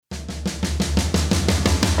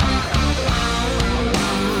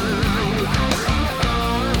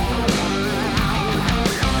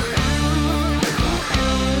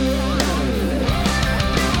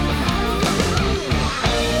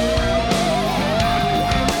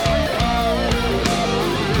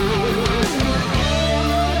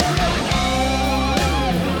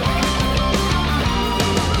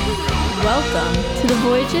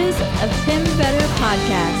Voyages of Tim Vedder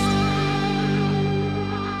podcast.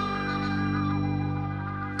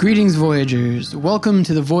 Greetings, Voyagers. Welcome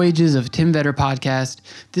to the Voyages of Tim Vedder podcast.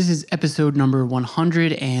 This is episode number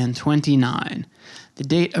 129. The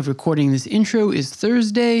date of recording this intro is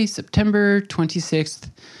Thursday, September 26th.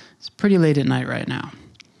 It's pretty late at night right now.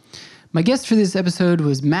 My guest for this episode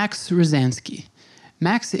was Max Ryazansky.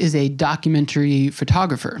 Max is a documentary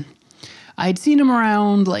photographer. I had seen him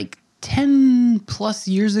around like 10 plus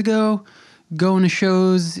years ago, going to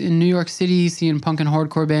shows in New York City, seeing punk and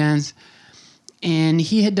hardcore bands. And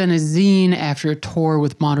he had done a zine after a tour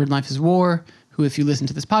with Modern Life is War, who, if you listen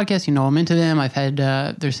to this podcast, you know I'm into them. I've had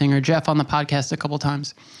their singer Jeff on the podcast a couple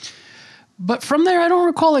times. But from there, I don't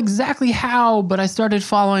recall exactly how, but I started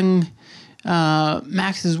following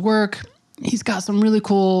Max's work. He's got some really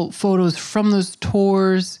cool photos from those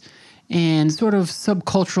tours and sort of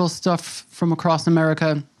subcultural stuff from across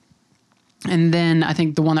America. And then I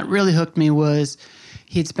think the one that really hooked me was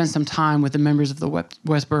he had spent some time with the members of the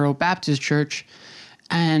Westboro Baptist Church.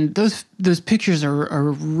 And those pictures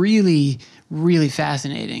are really, really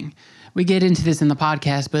fascinating. We get into this in the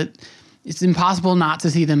podcast, but it's impossible not to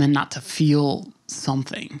see them and not to feel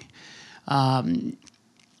something.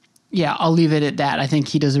 Yeah, I'll leave it at that. I think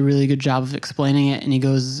he does a really good job of explaining it, and he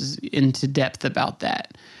goes into depth about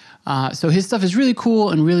that. So his stuff is really cool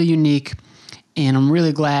and really unique, and I'm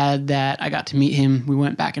really glad that I got to meet him. We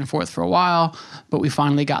went back and forth for a while, but we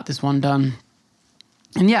finally got this one done.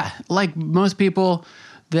 And yeah, like most people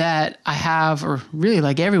that I have, or really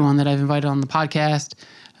like everyone that I've invited on the podcast,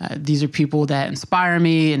 these are people that inspire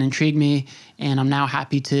me and intrigue me, and I'm now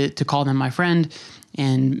happy to call them my friend,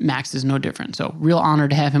 and Max is no different. So real honor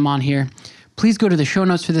to have him on here. Please go to the show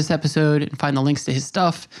notes for this episode and find the links to his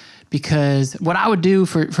stuff, because what I would do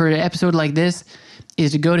for an episode like this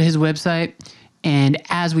is to go to his website, and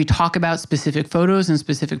as we talk about specific photos and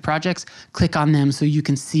specific projects, click on them so you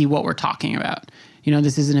can see what we're talking about. You know,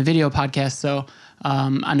 this isn't a video podcast, so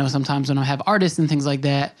I know sometimes when I have artists and things like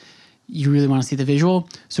that, you really want to see the visual.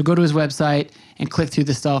 So go to his website and click through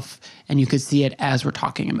the stuff, and you could see it as we're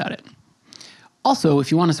talking about it. Also, if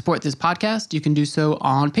you want to support this podcast, you can do so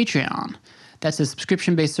on Patreon. That's a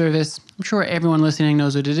subscription-based service. I'm sure everyone listening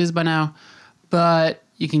knows what it is by now, but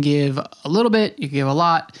you can give a little bit, you can give a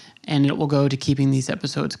lot, and it will go to keeping these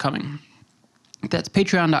episodes coming. That's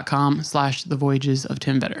patreon.com/The Voyages of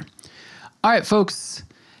Tim Vedder. All right, folks,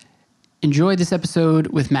 enjoy this episode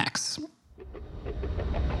with Max.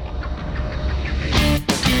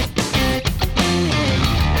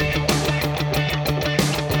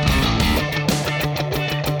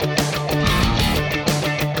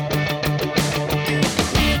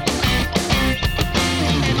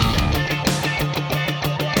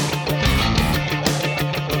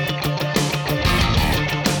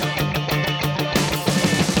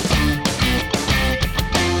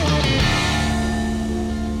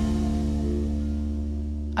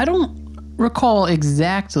 I don't recall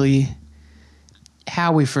exactly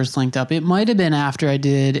how we first linked up. It might have been after I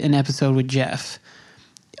did an episode with Jeff.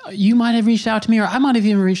 You might have reached out to me, or I might have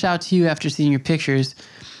even reached out to you after seeing your pictures.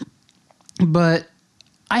 But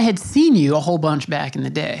I had seen you a whole bunch back in the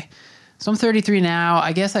day. So I'm 33 now.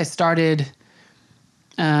 I guess I started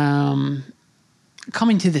coming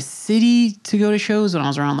to the city to go to shows when I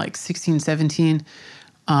was around like 16, 17.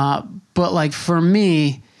 But like for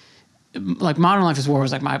me, like Modern Life is War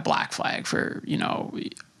was like my black flag for, you know,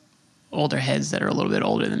 older heads that are a little bit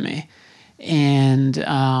older than me. And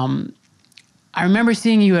I remember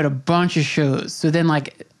seeing you at a bunch of shows. So then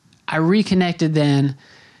like I reconnected then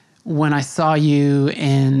when I saw you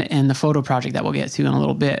in the photo project that we'll get to in a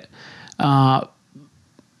little bit. But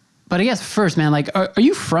I guess first, man, like, are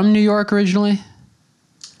you from New York originally?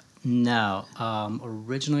 No.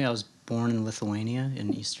 Originally I was born in Lithuania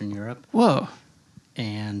in Eastern Europe. Whoa.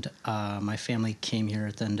 And my family came here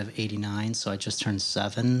at the end of '89, so I just turned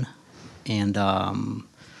 7. And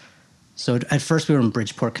so at first we were in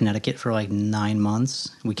Bridgeport, Connecticut for like 9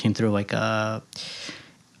 months. We came through like a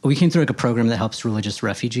program that helps religious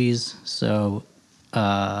refugees. So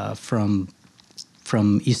from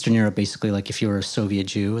Eastern Europe, basically, like if you were a Soviet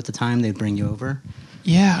Jew at the time, they'd bring you over.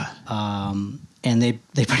 Yeah. And they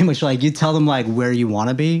pretty much like, you tell them like where you want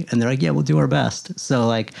to be, and they're like, yeah, we'll do our best. So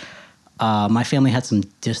like, my family had some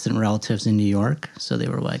distant relatives in New York, so they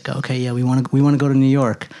were like, okay, yeah, we want to go to New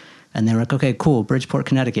York. And they were like, okay, cool, Bridgeport,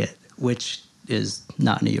 Connecticut, which is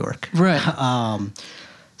not New York. Right.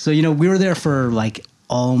 So, you know, we were there for like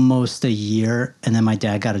almost a year, and then my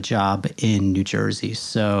dad got a job in New Jersey.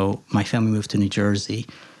 So my family moved to New Jersey,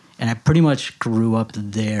 and I pretty much grew up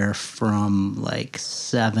there from like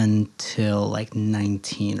 7 till like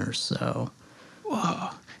 19 or so. Whoa.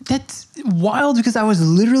 That's wild because I was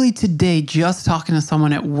literally today just talking to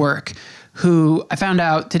someone at work who I found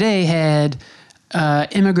out today had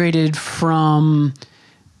immigrated from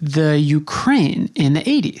the Ukraine in the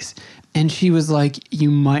 80s. And she was like,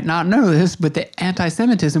 you might not know this, but the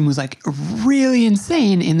anti-Semitism was like really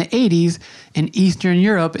insane in the 80s in Eastern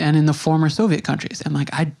Europe and in the former Soviet countries. And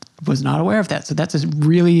like, I was not aware of that. So that's a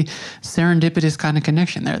really serendipitous kind of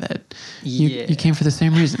connection there that you came for the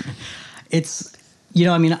same reason. It's, you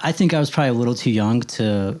know, I mean, I think I was probably a little too young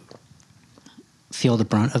to feel the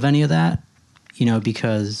brunt of any of that, you know,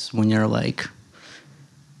 because when you're like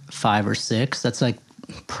 5 or 6, that's like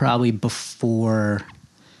probably before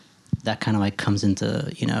that kind of like comes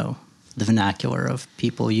into, you know, the vernacular of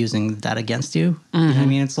people using that against you. Mm-hmm. You know what I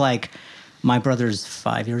mean? It's like my brother's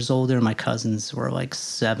 5 years older. My cousins were like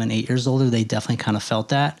 7, 8 years older. They definitely kind of felt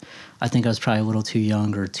that. I think I was probably a little too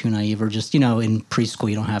young or too naive or just, you know, in preschool,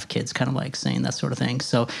 you don't have kids kind of like saying that sort of thing.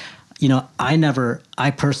 So, you know,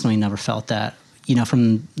 I personally never felt that, you know,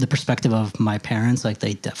 from the perspective of my parents, like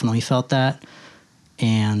they definitely felt that.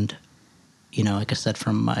 And, you know, like I said,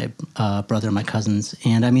 from my brother and my cousins.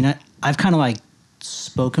 And I mean, I've kind of like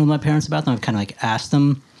spoken with my parents about them. I've kind of like asked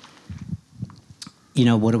them, you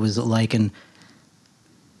know, what it was like. And,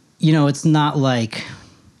 you know, it's not like,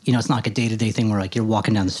 you know, it's not like a day-to-day thing where like you're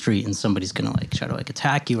walking down the street and somebody's going to like try to like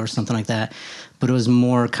attack you or something like that. But it was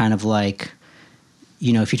more kind of like,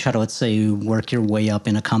 you know, if you try to, let's say, work your way up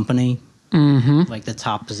in a company, like the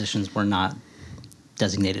top positions were not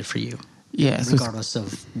designated for you. Yeah, regardless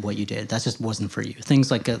of what you did. That just wasn't for you. Things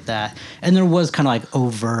like that. And there was kind of like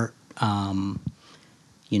overt,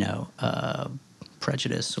 you know,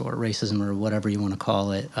 prejudice or racism or whatever you want to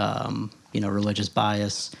call it, you know, religious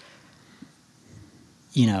bias.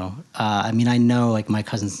 You know, I mean, I know like my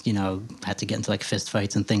cousins, you know, had to get into like fist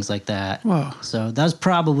fights and things like that. Whoa. So that was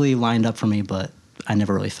probably lined up for me, but I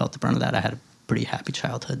never really felt the brunt of that. I had a pretty happy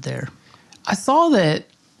childhood there. I saw that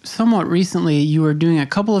somewhat recently you were doing a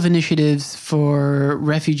couple of initiatives for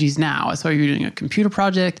Refugees Now. I saw you were doing a computer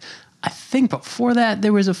project. I think before that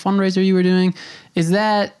there was a fundraiser you were doing. Is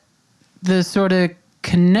that the sort of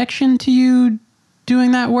connection to you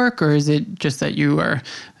doing that work, or is it just that you are,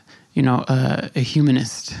 you know, a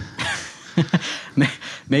humanist?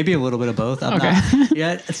 Maybe a little bit of both. Okay.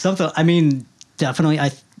 Yeah, it's something. I mean, definitely. I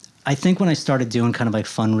think when I started doing kind of like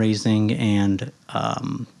fundraising and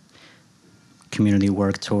community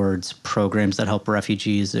work towards programs that help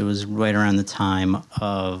refugees, it was right around the time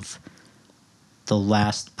of the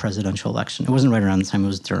last presidential election. It wasn't right around the time, it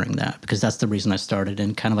was during that, because that's the reason I started.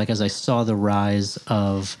 And kind of like as I saw the rise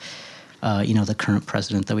of, you know, the current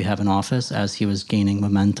president that we have in office as he was gaining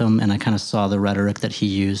momentum, and I kind of saw the rhetoric that he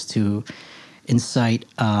used to incite,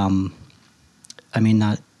 I mean,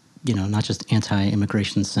 not just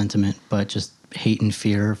anti-immigration sentiment, but just hate and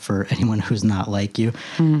fear for anyone who's not like you.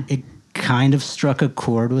 It kind of struck a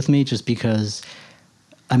chord with me just because,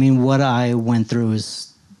 I mean, what I went through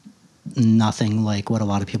is nothing like what a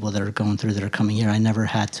lot of people that are going through that are coming here. I never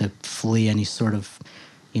had to flee any sort of,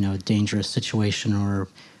 you know, dangerous situation or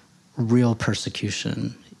real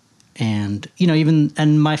persecution. And, you know,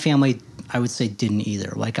 and my family, I would say, didn't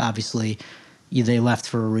either. Like, obviously, they left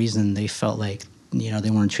for a reason. They felt like, you know, they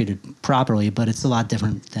weren't treated properly, but it's a lot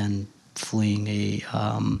different than fleeing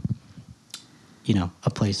you know, a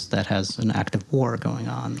place that has an active war going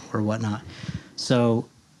on or whatnot. So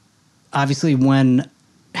obviously when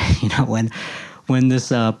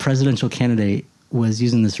this presidential candidate was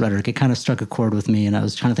using this rhetoric, it kind of struck a chord with me, and I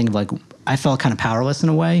was trying to think of like, I felt kind of powerless in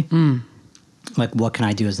a way. Like, what can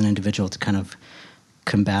I do as an individual to kind of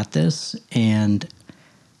combat this? And,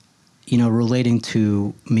 you know, relating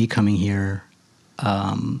to me coming here,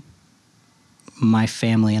 my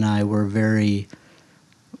family and I were very,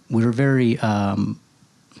 I'm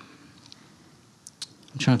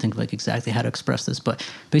trying to think of like exactly how to express this, but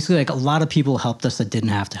basically like a lot of people helped us that didn't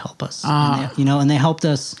have to help us. And they, you know, and they helped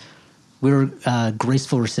us. We were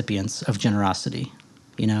graceful recipients of generosity,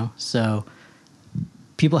 you know? So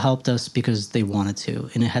people helped us because they wanted to,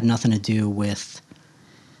 and it had nothing to do with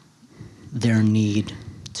their need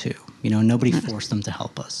to. You know, nobody forced them to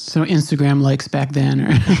help us. So Instagram likes back then,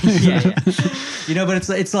 or yeah. You know, but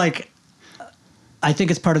it's like, I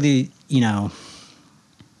think it's part of the, you know,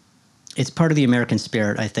 it's part of the American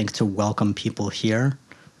spirit, I think, to welcome people here.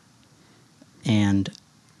 And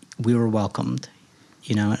we were welcomed,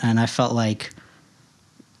 you know, and I felt like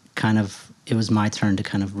kind of it was my turn to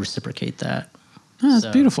kind of reciprocate that. Oh,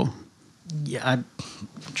 that's beautiful. Yeah, I'm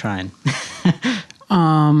trying.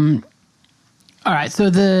 All right, so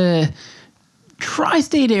the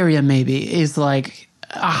tri-state area maybe is like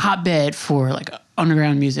a hotbed for like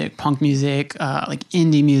underground music, punk music, like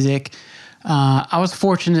indie music. I was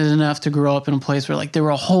fortunate enough to grow up in a place where like there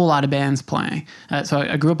were a whole lot of bands playing. So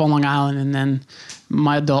I grew up on Long Island, and then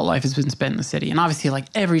my adult life has been spent in the city. And obviously, like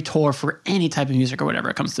every tour for any type of music or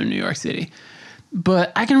whatever comes through New York City.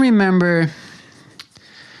 But I can remember,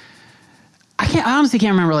 I honestly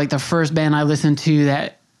can't remember like the first band I listened to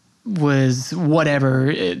that was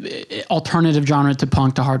whatever, alternative genre to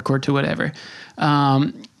punk to hardcore to whatever.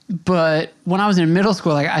 But when I was in middle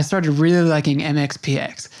school, like I started really liking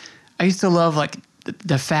MXPX. I used to love like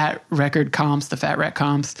the fat record comps, the fat rec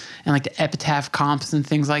comps, and like the Epitaph comps and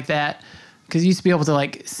things like that. Because you used to be able to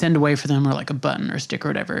like send away for them or like a button or a stick or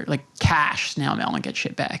whatever, like cash, snail mail, and get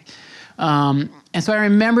shit back. And so I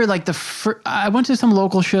remember like I went to some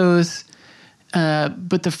local shows,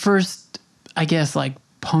 but the first, I guess, like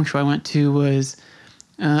punk show I went to was,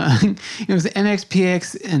 it was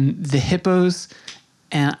MXPX and the Hippos,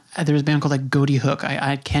 and there was a band called like Goaty Hook.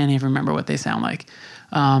 I can't even remember what they sound like.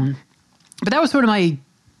 But that was sort of my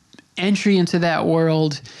entry into that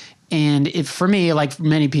world. And for me, like for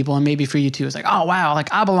many people, and maybe for you too, it's like, oh wow,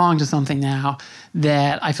 like I belong to something now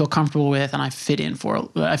that I feel comfortable with and I fit into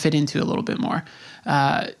a little bit more.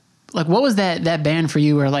 Like what was that band for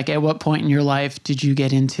you, or like at what point in your life did you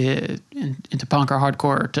get into punk or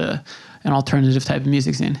hardcore or to an alternative type of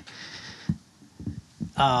music scene?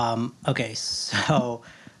 Okay, so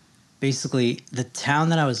basically the town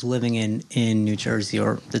that I was living in New Jersey,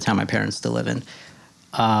 or the town my parents still live in,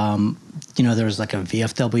 there was like a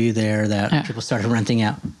VFW there that people started renting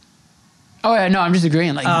out. Oh yeah, no, I'm just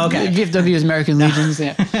agreeing. Like, okay. VFW is American Legions.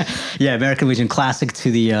 Yeah, yeah, American Legion, classic to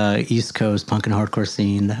the East Coast punk and hardcore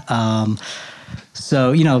scene.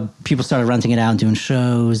 So people started renting it out and doing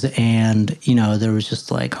shows, and there was just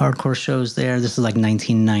like hardcore shows there. This is like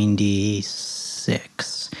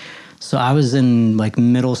 1996. So I was in like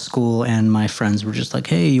middle school, and my friends were just like,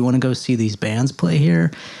 "Hey, you want to go see these bands play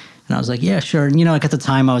here?" And I was like, "Yeah, sure." And like at the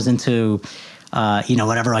time, I was into,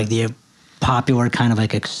 whatever like the popular kind of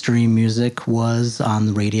like extreme music was on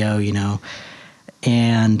the radio,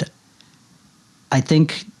 and I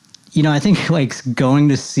think like going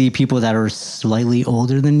to see people that are slightly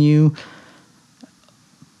older than you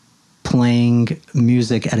playing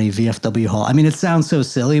music at a VFW hall. I mean, it sounds so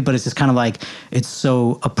silly, but it's just kind of like, it's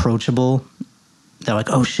so approachable. They're like,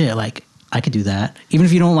 oh shit, like I could do that. Even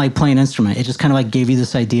if you don't like play an instrument, it just kind of like gave you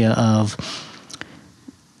this idea of,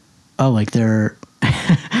 oh, like they're,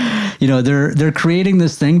 they're creating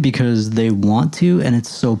this thing because they want to, and it's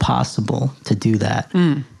so possible to do that.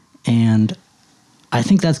 And I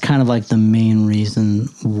think that's kind of like the main reason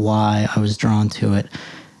why I was drawn to it.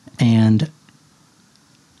 And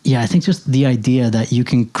yeah, I think just the idea that you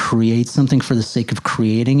can create something for the sake of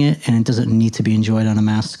creating it, and it doesn't need to be enjoyed on a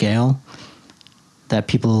mass scale, that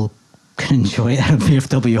people can enjoy at a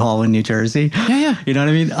VFW hall in New Jersey. Yeah. You know what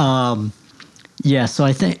I mean? Yeah, so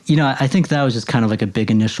I think that was just kind of like a big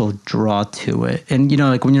initial draw to it. And,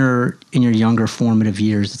 like when you're in your younger formative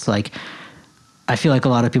years, it's like, I feel like a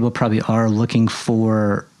lot of people probably are looking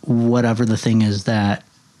for whatever the thing is that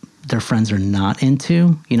their friends are not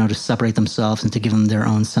into, to separate themselves and to give them their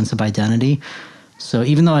own sense of identity. So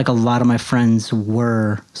even though like a lot of my friends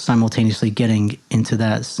were simultaneously getting into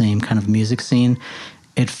that same kind of music scene,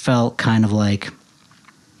 it felt kind of like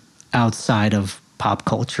outside of pop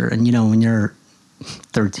culture. And, when you're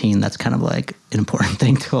 13, that's kind of like an important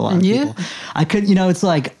thing to a lot of people. I could, it's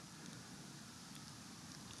like,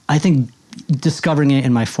 I think discovering it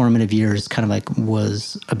in my formative years kind of like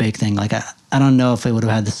was a big thing. Like, I don't know if it would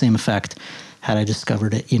have had the same effect had I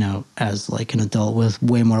discovered it, as like an adult with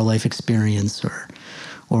way more life experience or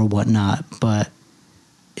whatnot. But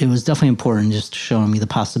it was definitely important, just showing me the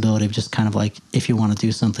possibility of just kind of like, if you want to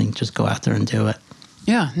do something, just go out there and do it.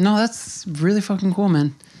 Yeah, no, that's really fucking cool,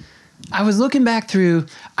 man. I was looking back through,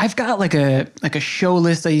 I've got like a show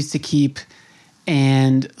list I used to keep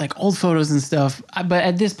and like old photos and stuff. But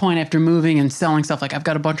at this point, after moving and selling stuff, like I've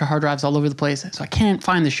got a bunch of hard drives all over the place, so I can't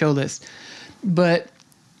find the show list. But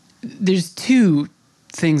there's two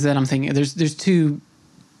things that I'm thinking of. There's two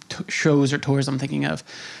shows or tours I'm thinking of.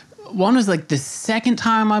 One was like the second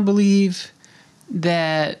time, I believe,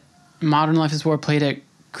 that Modern Life is War played at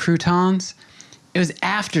Croutons. It was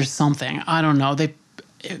after something. I don't know.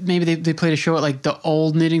 Maybe they played a show at like the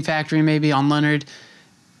old Knitting Factory, maybe on Leonard.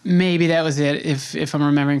 Maybe that was it, if I'm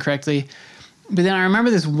remembering correctly. But then I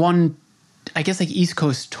remember this one, I guess like East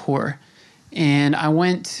Coast tour, and I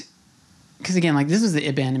went because again, like this was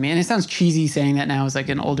the band to me, and it sounds cheesy saying that now as like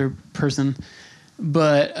an older person,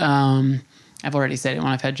 but I've already said it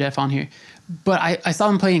when I've had Jeff on here. But I saw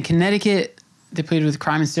them play in Connecticut. They played with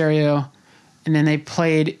Crime and Stereo, and then they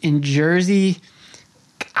played in Jersey.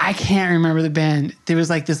 I can't remember the band. There was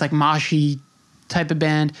like this like moshy type of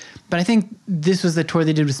band, but I think this was the tour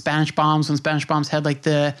they did with Spanish Bombs when Spanish Bombs had like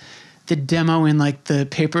the demo in like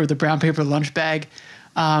the brown paper lunch bag.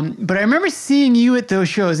 But I remember seeing you at those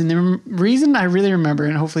shows, and the reason I really remember,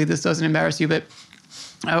 and hopefully this doesn't embarrass you, but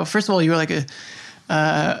first of all, you were like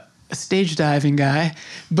a stage diving guy.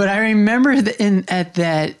 But I remember at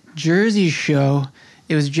that Jersey show,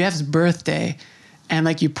 it was Jeff's birthday, and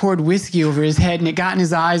like you poured whiskey over his head, and it got in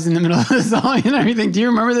his eyes in the middle of the song and everything. Do you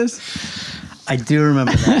remember this? I do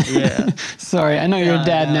remember that. Yeah. Sorry, I know you're a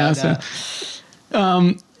dad now, so.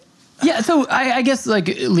 Yeah, so I guess like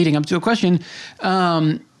leading up to a question,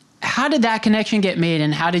 how did that connection get made,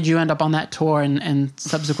 and how did you end up on that tour and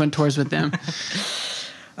subsequent tours with them?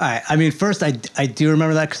 All right. I mean, first, I do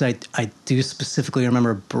remember that because I do specifically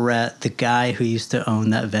remember Brett, the guy who used to own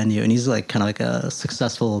that venue, and he's like kind of like a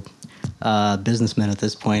successful businessman at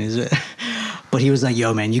this point. But he was like,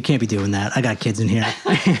 "Yo, man, you can't be doing that. I got kids in here,"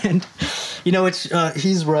 and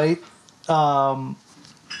he's right. But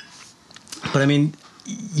I mean.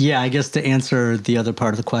 Yeah, I guess to answer the other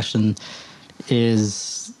part of the question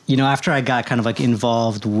is, after I got kind of like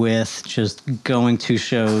involved with just going to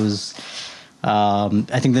shows,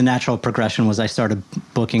 I think the natural progression was I started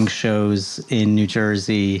booking shows in New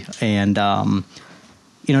Jersey. And,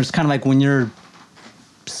 it's kind of like when you're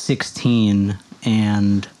 16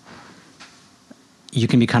 and you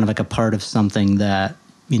can be kind of like a part of something that,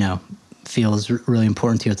 feels really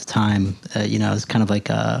important to you at the time. It's kind of like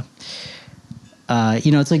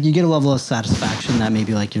it's like you get a level of satisfaction that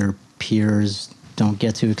maybe like your peers don't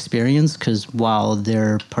get to experience because while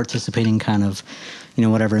they're participating kind of,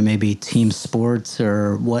 whatever it may be, team sports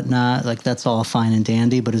or whatnot, like that's all fine and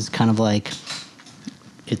dandy, but it's kind of like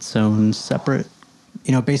its own separate,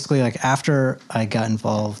 basically like after I got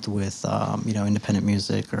involved with, independent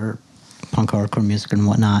music or punk hardcore music and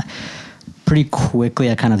whatnot, pretty quickly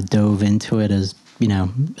I kind of dove into it as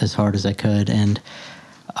hard as I could. And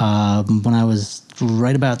when I was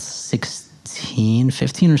right about 15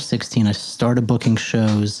 or 16, I started booking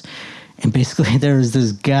shows. And basically there was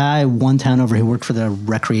this guy one town over who worked for the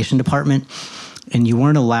recreation department. And you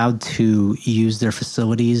weren't allowed to use their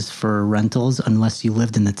facilities for rentals unless you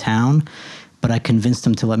lived in the town. But I convinced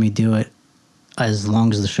him to let me do it as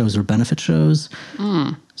long as the shows were benefit shows.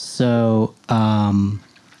 So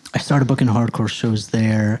I started booking hardcore shows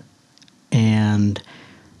there. And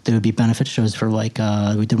there would be benefit shows for like,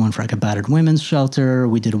 we did one for like a battered women's shelter.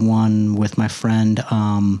 We did one with my friend.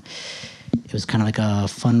 It was kind of like a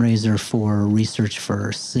fundraiser for research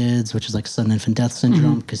for SIDS, which is like sudden infant death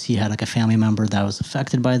syndrome, because he had like a family member that was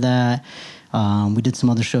affected by that. We did some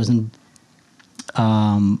other shows, and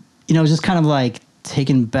it was just kind of like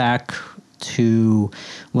taken back to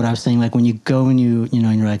what I was saying. Like when you go and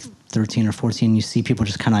you're like 13 or 14, you see people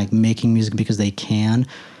just kind of like making music because they can.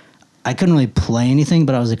 I couldn't really play anything,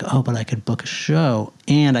 but I was like, oh, but I could book a show,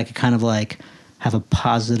 and I could kind of like have a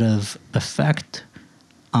positive effect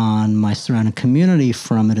on my surrounding community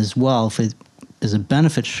from it as well, if it is a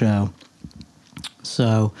benefit show.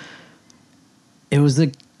 So it was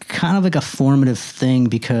kind of like a formative thing,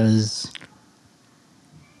 because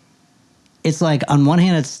it's like, on one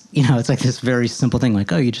hand, it's, it's like this very simple thing,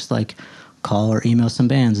 like, oh, you just like call or email some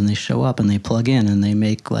bands and they show up and they plug in and they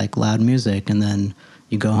make like loud music, and then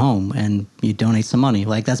you go home and you donate some money.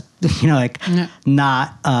 Like that's,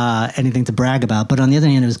 not anything to brag about. But on the other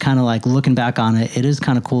hand, it was kind of like, looking back on it, it is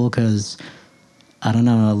kind of cool because, I don't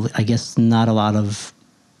know, I guess not a lot of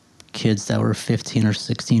kids that were 15 or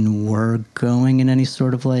 16 were going in any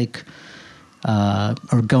sort of like,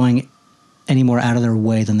 or going any more out of their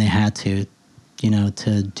way than they had to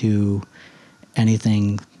do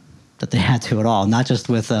anything that they had to at all, not just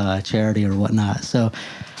with charity or whatnot. So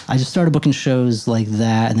I just started booking shows like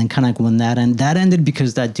that, and then kind of like when that ended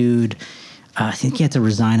because that dude, I think he had to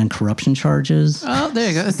resign on corruption charges. Oh, there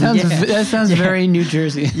you go. That sounds very New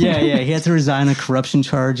Jersey. Yeah, he had to resign on corruption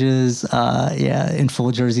charges, in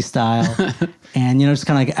full Jersey style. And, just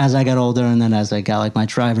kind of like as I got older, and then as I got like my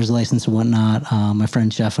driver's license and whatnot, my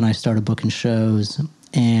friend Jeff and I started booking shows,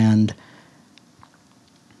 and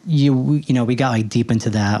we got like deep into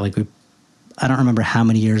that. Like I don't remember how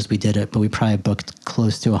many years we did it, but we probably booked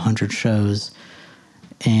close to 100 shows.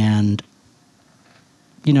 And,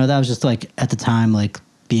 that was just like, at the time, like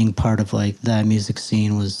being part of like that music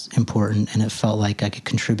scene was important, and it felt like I could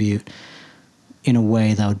contribute in a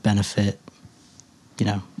way that would benefit,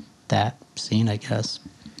 that scene, I guess.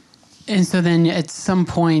 And so then at some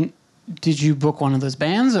point, did you book one of those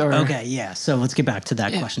bands, or? Okay, yeah. So let's get back to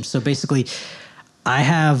that question. So basically, I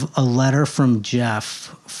have a letter from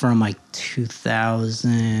Jeff from like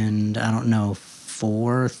 2000, I don't know,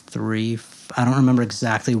 I don't remember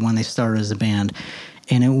exactly when they started as a band.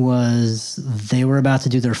 And they were about to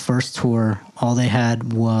do their first tour. All they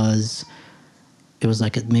had was, it was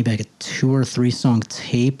like maybe like a 2 or 3 song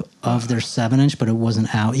tape of their 7-inch, but it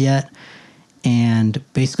wasn't out yet. And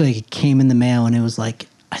basically it came in the mail and it was like,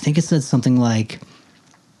 I think it said something like,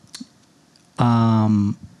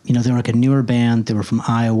 they were like a newer band. They were from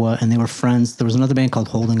Iowa and they were friends. There was another band called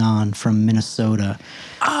Holding On from Minnesota.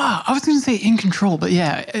 I was going to say In Control, but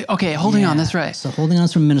yeah. Okay, Holding On, that's right. So Holding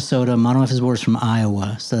On's from Minnesota. Modern Life is War is from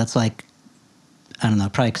Iowa. So that's like, I don't know,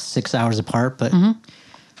 probably like 6 hours apart, but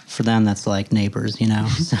for them, that's like neighbors,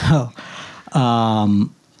 So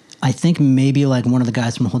I think maybe like one of the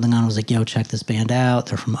guys from Holding On was like, yo, check this band out.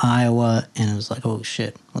 They're from Iowa. And it was like, oh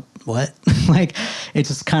shit, what? Like, it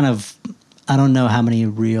just kind of, I don't know how many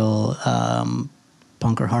real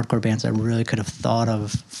punk or hardcore bands I really could have thought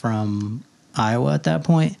of from Iowa at that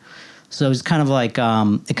point. So it was kind of like,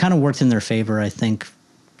 it kind of worked in their favor, I think,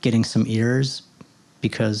 getting some ears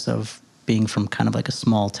because of being from kind of like a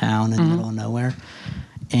small town in the middle of nowhere.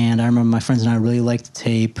 And I remember my friends and I really liked the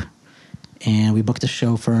tape, and we booked a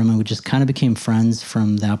show for them, and we just kind of became friends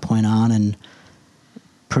from that point on. And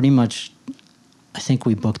pretty much, I think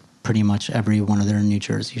we booked pretty much every one of their New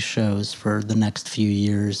Jersey shows for the next few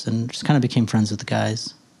years, and just kind of became friends with the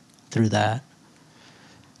guys through that.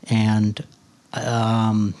 And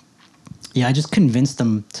I just convinced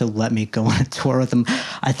them to let me go on a tour with them.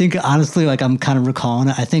 I think, honestly, like I'm kind of recalling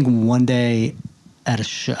it. I think one day at a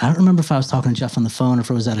show, I don't remember if I was talking to Jeff on the phone or if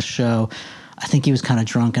it was at a show. I think he was kind of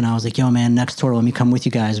drunk, and I was like, yo, man, next tour, let me come with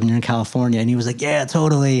you guys when you're in California. And he was like, yeah,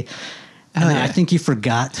 totally. And I think he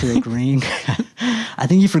forgot to agreeing. I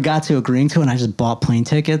think he forgot to agreeing to it, and I just bought plane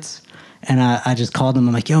tickets. And I just called him.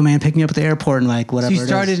 I'm like, yo, man, pick me up at the airport and like whatever. So you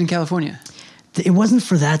started in California? It wasn't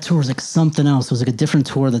for that tour. It was like something else. It was like a different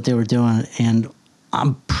tour that they were doing. And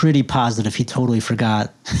I'm pretty positive he totally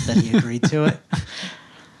forgot that he agreed to it.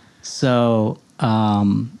 So,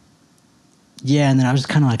 and then I was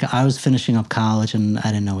kind of like, I was finishing up college and I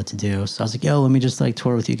didn't know what to do. So I was like, yo, let me just like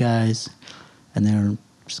tour with you guys. And they were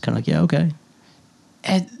just kind of like, yeah, okay.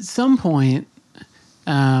 At some point,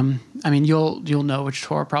 you'll know which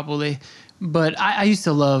tour probably, but I used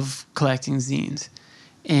to love collecting zines.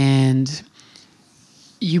 And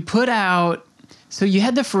you put out, so you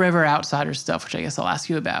had the Forever Outsider stuff, which I guess I'll ask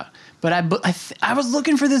you about. But I was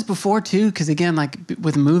looking for this before too, because again, like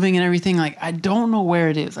with moving and everything, like I don't know where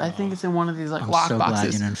it is. I think it's in one of these like lock boxes. I'm so glad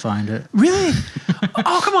you didn't find it. Really?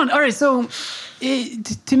 Oh, come on. All right. So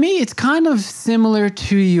to me, it's kind of similar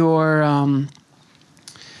to your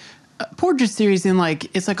portrait series in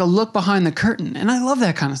like, it's like a look behind the curtain. And I love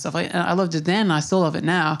that kind of stuff. I loved it then and I still love it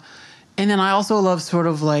now. And then I also love sort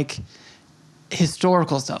of like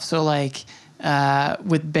historical stuff. So like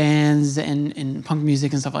with bands and punk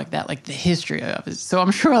music and stuff like that, like the history of it. So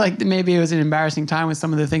I'm sure like maybe it was an embarrassing time with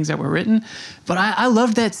some of the things that were written, but I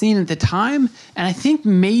loved that scene at the time. And I think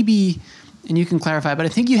maybe, and you can clarify, but I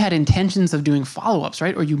think you had intentions of doing follow-ups,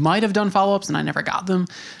 right? Or you might have done follow-ups and I never got them.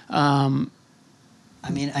 I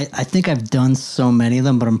think I've done so many of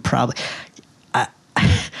them, but I'm probably...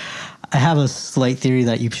 I have a slight theory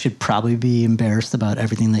that you should probably be embarrassed about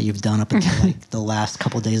everything that you've done up until like the last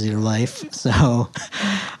couple of days of your life. So,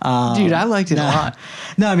 dude, I liked it a lot.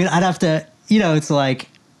 No, I mean, I'd have to, it's like,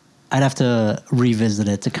 I'd have to revisit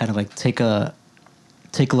it to kind of like take a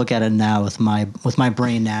look at it now with my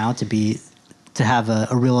brain now to have a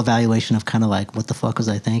real evaluation of kind of like, what the fuck was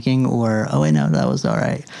I thinking? Or, oh wait, no, that was all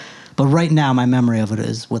right. But right now, my memory of it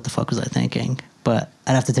is, what the fuck was I thinking? But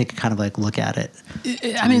I'd have to take a kind of like look at it.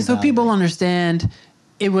 I mean, so people understand,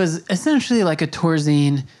 it was essentially like a tour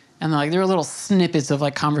zine, and like there were little snippets of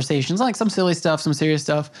like conversations, like some silly stuff, some serious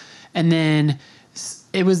stuff, and then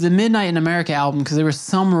it was the Midnight in America album because there were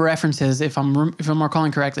some references, if I'm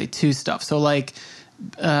recalling correctly, to stuff. So like,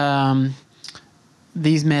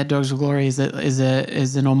 These Mad Dogs of Glory is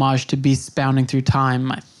an homage to Beasts Bounding Through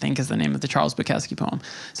Time, I think is the name of the Charles Bukowski poem.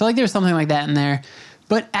 So like there's something like that in there.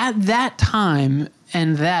 But at that time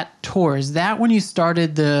and that tour, is that when you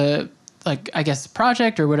started the, like, I guess,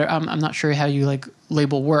 project or whatever? I'm not sure how you, like,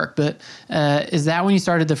 label work, but is that when you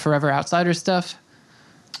started the Forever Outsider stuff?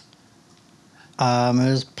 It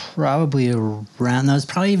was probably around, no, it was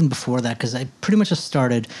probably even before that, because I pretty much just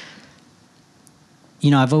started,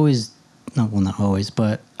 I've always, no, well, not always,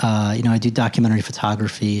 but, I do documentary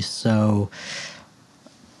photography, so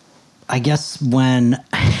I guess when,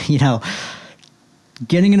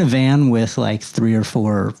 getting in a van with like 3 or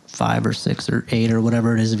 4 or 5 or 6 or 8 or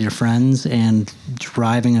whatever it is of your friends and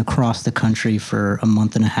driving across the country for a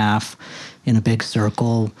month and a half in a big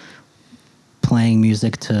circle, playing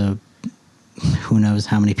music to who knows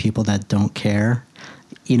how many people that don't care.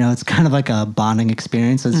 You know, it's kind of like a bonding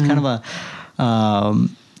experience. It's kind of a,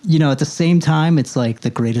 you know, at the same time, it's like the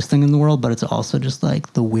greatest thing in the world, but it's also just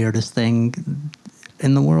like the weirdest thing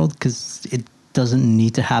in the world because it doesn't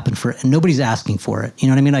need to happen and nobody's asking for it. You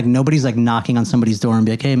know what I mean? Like nobody's like knocking on somebody's door and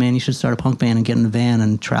be like, hey man, you should start a punk band and get in a van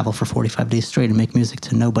and travel for 45 days straight and make music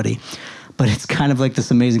to nobody. But it's kind of like this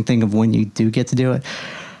amazing thing of when you do get to do it.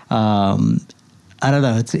 I don't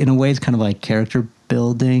know. It's in a way, it's kind of like character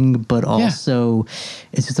building, but also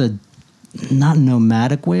it's just a not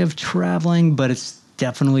nomadic way of traveling, but it's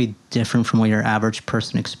definitely different from what your average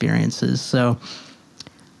person experiences. So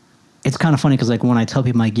it's kind of funny because like when I tell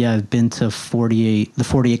people like, yeah, I've been to the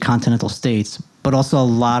 48 continental states, but also a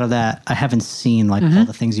lot of that I haven't seen like all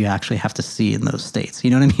the things you actually have to see in those states. You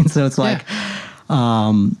know what I mean? So it's like,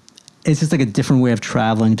 it's just like a different way of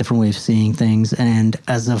traveling, a different way of seeing things. And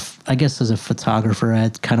as a photographer, I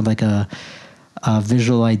had kind of like a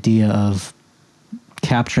visual idea of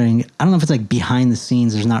capturing, I don't know if it's like behind the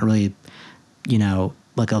scenes, there's not really, you know,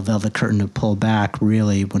 like a velvet curtain to pull back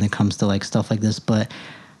really when it comes to like stuff like this. But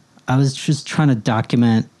I was just trying to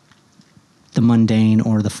document the mundane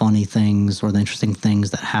or the funny things or the interesting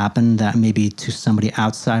things that happen that maybe to somebody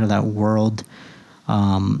outside of that world,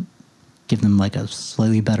 give them like a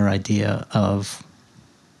slightly better idea of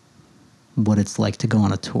what it's like to go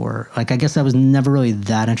on a tour. Like, I guess I was never really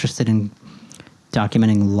that interested in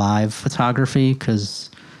documenting live photography because,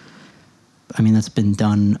 I mean, that's been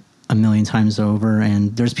done a million times over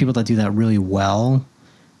and there's people that do that really well.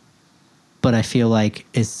 But I feel like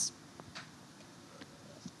it's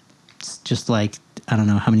just like, I don't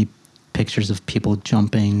know how many pictures of people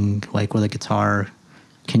jumping like with a guitar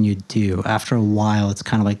can you do. After a while, it's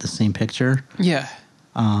kind of like the same picture. Yeah.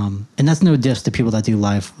 And that's no diss to people that do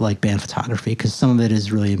live like band photography because some of it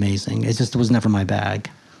is really amazing. It just was never my bag.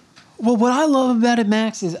 Well, what I love about it,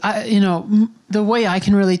 Max, is the way I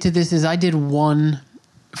can relate to this is I did one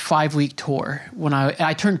 5-week tour when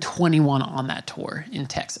I turned 21 on that tour in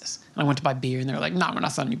Texas. I went to buy beer and they were like, "No, we're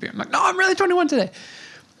not selling you beer." I'm like, "No, I'm really 21 today."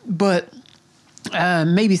 But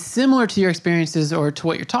maybe similar to your experiences or to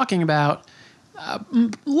what you're talking about,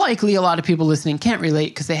 likely a lot of people listening can't relate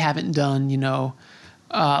because they haven't done,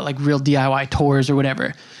 like real DIY tours or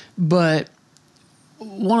whatever. But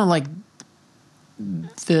one of like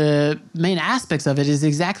the main aspects of it is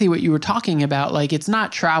exactly what you were talking about. Like, it's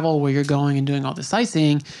not travel where you're going and doing all the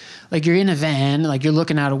sightseeing. Like, you're in a van, like you're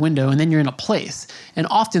looking out a window and then you're in a place. And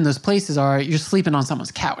often those places you're sleeping on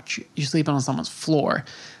someone's couch. You're sleeping on someone's floor.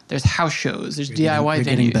 There's house shows. There's DIY venues. You're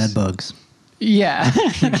getting bed bugs. Yeah.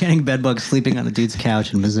 You're getting bed bugs sleeping on a dude's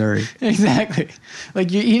couch in Missouri. Exactly.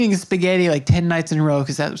 Like, you're eating spaghetti like 10 nights in a row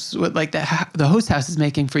because that's what like the host house is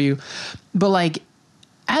making for you. But like,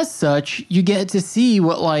 as such, you get to see how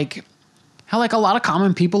like a lot of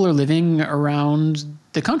common people are living around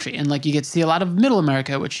the country. And like, you get to see a lot of middle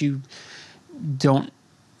America, which you don't,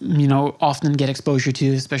 often get exposure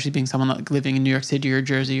to, especially being someone like living in New York City or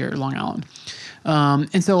Jersey or Long Island.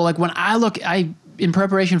 And so like when in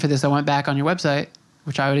preparation for this, I went back on your website,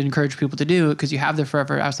 which I would encourage people to do because you have the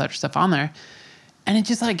Forever Outsider stuff on there. And it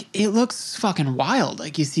just like, it looks fucking wild.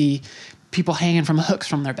 Like, you see people hanging from hooks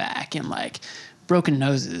from their back and like broken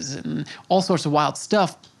noses and all sorts of wild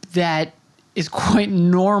stuff that is quite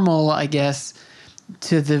normal, I guess,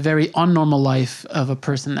 to the very unnormal life of a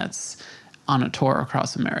person that's on a tour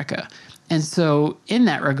across America. And so in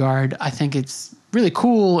that regard, I think it's really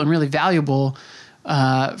cool and really valuable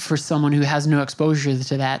for someone who has no exposure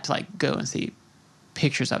to that to like go and see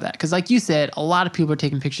pictures of that. Because like you said, a lot of people are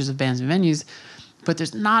taking pictures of bands and venues, but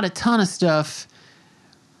there's not a ton of stuff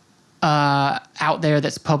out there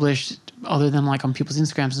that's published other than like on people's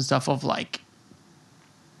Instagrams and stuff of like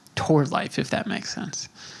tour life, if that makes sense.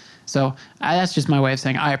 So that's just my way of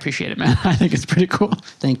saying I appreciate it, man. I think it's pretty cool.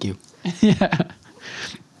 Thank you. Yeah.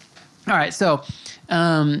 All right. So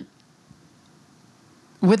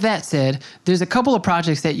with that said, there's a couple of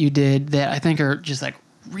projects that you did that I think are just like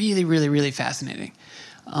really, really, really fascinating.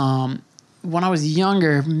 When I was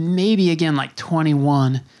younger, maybe again like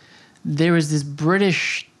 21, there was this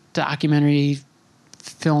British documentary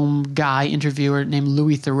film guy interviewer named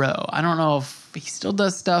Louis Theroux. I don't know if he still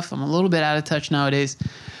does stuff. I'm a little bit out of touch nowadays.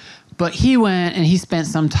 But he went and he spent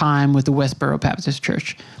some time with the Westboro Baptist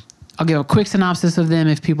Church. I'll give a quick synopsis of them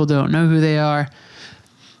if people don't know who they are.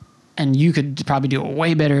 And you could probably do a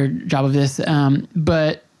way better job of this.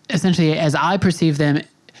 But essentially, as I perceive them,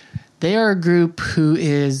 they are a group who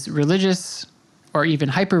is religious or even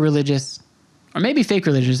hyper-religious or maybe fake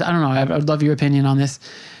religious. I don't know. I'd love your opinion on this.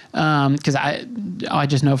 Because I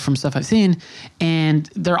just know from stuff I've seen. And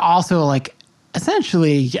they're also like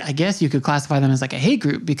essentially, I guess you could classify them as like a hate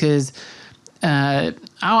group because I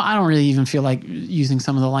don't really even feel like using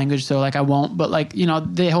some of the language, so like I won't. But like, you know,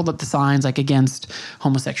 they hold up the signs like against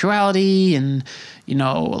homosexuality, and you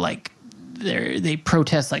know, like they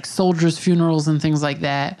protest like soldiers' funerals and things like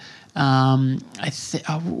that. What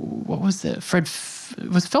was it? Fred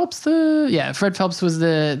Phelps was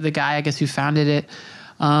the guy, I guess, who founded it.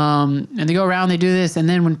 And they go around, they do this, and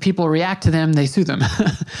then when people react to them, they sue them.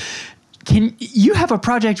 Can you have a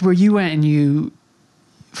project where you went and you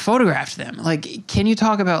photographed them? Like, can you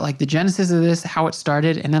talk about like the genesis of this, how it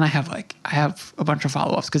started? And then I have a bunch of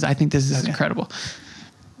follow-ups because I think this is incredible.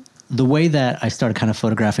 The way that I started kind of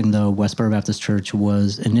photographing the Westboro Baptist Church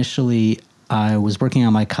was initially I was working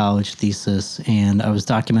on my college thesis and I was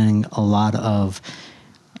documenting a lot of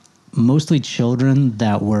mostly children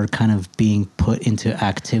that were kind of being put into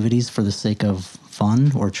activities for the sake of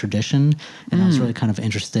fun or tradition. And I was really kind of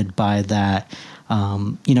interested by that.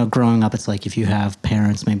 You know, growing up, it's like if you have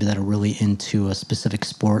parents maybe that are really into a specific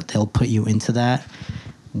sport, they'll put you into that,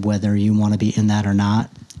 whether you want to be in that or not.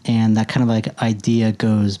 And that kind of like idea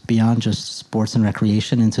goes beyond just sports and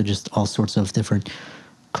recreation into just all sorts of different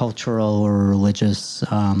cultural or religious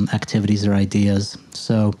activities or ideas.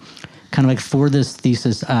 So kind of like for this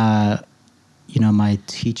thesis, you know, my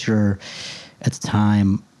teacher at the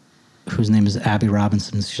time, whose name is Abby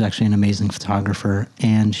Robinson, she's actually an amazing photographer,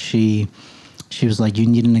 and she was like, you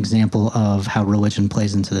need an example of how religion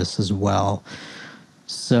plays into this as well.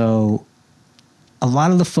 So a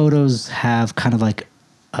lot of the photos have kind of like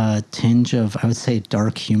a tinge of, I would say,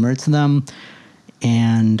 dark humor to them.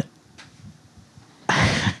 And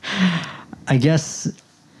I guess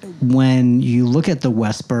when you look at the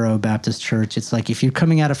Westboro Baptist Church, it's like if you're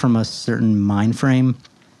coming at it from a certain mind frame,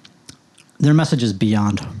 their message is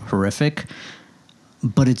beyond horrific.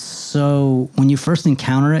 But it's so, when you first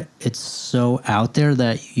encounter it, it's so out there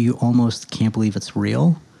that you almost can't believe it's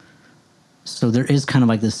real. So there is kind of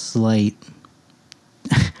like this slight,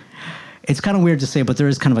 it's kind of weird to say, but there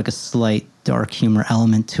is kind of like a slight dark humor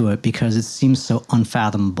element to it because it seems so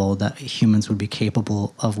unfathomable that humans would be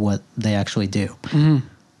capable of what they actually do. Mm-hmm.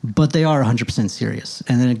 But they are 100% serious.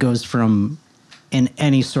 And then it goes from, in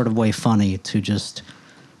any sort of way, funny to just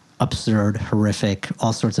absurd, horrific,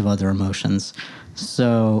 all sorts of other emotions.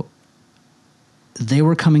 So they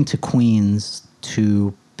were coming to Queens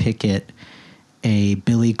to picket a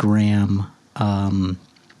Billy Graham, he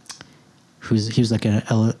was like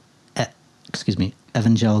an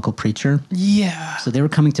evangelical preacher. Yeah. So they were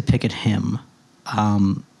coming to picket him.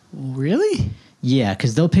 Really? Yeah,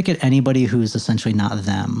 because they'll picket anybody who's essentially not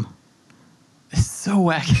them. It's so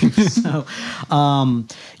wacky. So,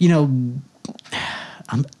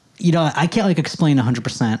 I can't like explain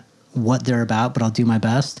 100% what they're about, but I'll do my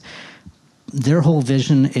best. Their whole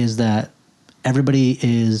vision is that everybody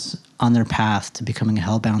is on their path to becoming a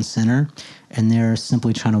hellbound sinner, and they're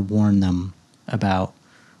simply trying to warn them about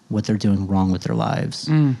what they're doing wrong with their lives.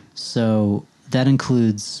 So that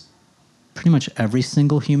includes pretty much every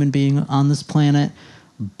single human being on this planet,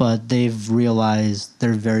 but they've realized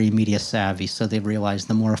they're very media savvy. So they've realized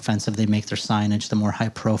the more offensive they make their signage, the more high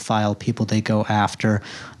profile people they go after,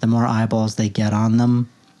 the more eyeballs they get on them.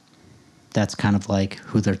 That's kind of like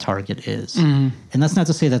who their target is. Mm-hmm. And that's not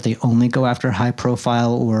to say that they only go after high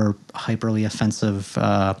profile or hyperly offensive,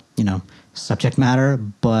 subject matter,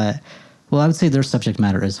 but I would say their subject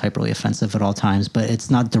matter is hyperly offensive at all times, but it's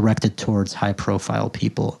not directed towards high profile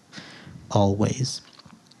people always.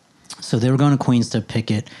 So they were going to Queens to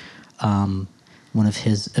picket one of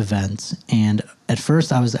his events. And at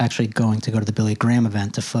first I was actually going to go to the Billy Graham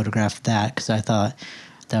event to photograph that because I thought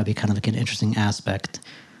that would be kind of like an interesting aspect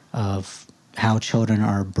of how children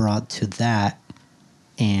are brought to that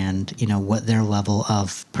and, what their level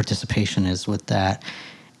of participation is with that.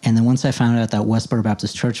 And then once I found out that Westboro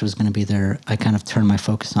Baptist Church was going to be there, I kind of turned my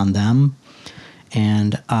focus on them.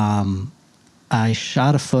 And I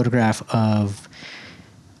shot a photograph of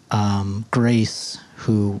Grace,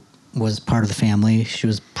 who was part of the family. She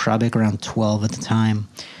was probably around 12 at the time.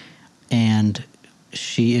 And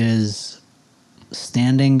she is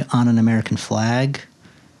standing on an American flag,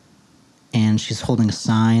 and she's holding a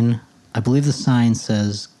sign. I believe the sign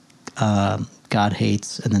says God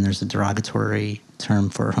hates, and then there's a derogatory term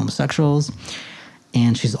for homosexuals.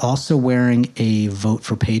 And she's also wearing a Vote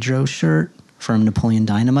for Pedro shirt from Napoleon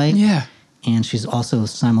Dynamite. Yeah. And she's also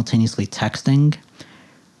simultaneously texting.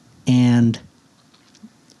 And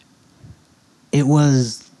it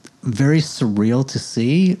was very surreal to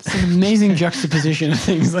see. It's an amazing juxtaposition of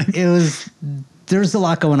things. Like there's a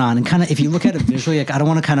lot going on. And kind of, if you look at it visually, like I don't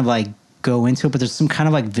want to kind of like go into it, but there's some kind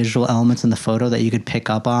of like visual elements in the photo that you could pick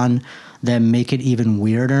up on that make it even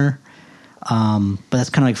weirder. But that's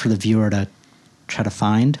kind of like for the viewer to try to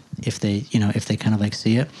find if they kind of like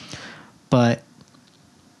see it. But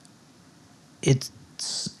it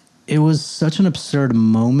was such an absurd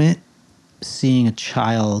moment seeing a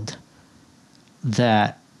child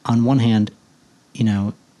that on one hand,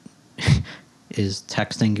 is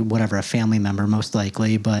texting whatever, a family member most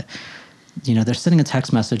likely, but they're sending a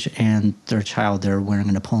text message and their child, they're wearing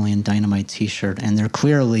a Napoleon Dynamite t-shirt and they're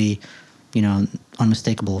clearly,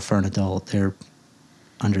 unmistakable for an adult. They're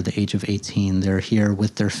under the age of 18. They're here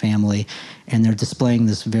with their family and they're displaying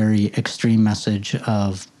this very extreme message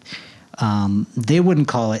of, they wouldn't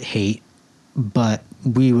call it hate, but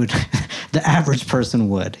we would, the average person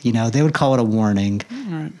would, they would call it a warning.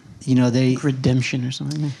 Right. They Redemption or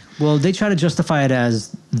something. Well, they try to justify it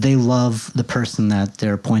as they love the person that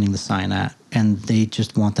they're pointing the sign at, and they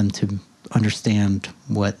just want them to understand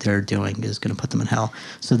what they're doing is going to put them in hell.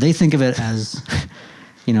 So they think of it as,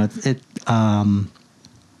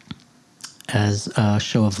 as a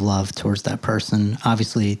show of love towards that person.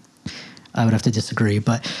 Obviously, I would have to disagree,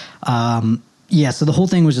 but so the whole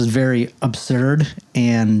thing was just very absurd,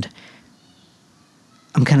 and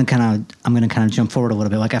I'm going to kind of jump forward a little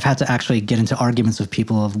bit. Like I've had to actually get into arguments with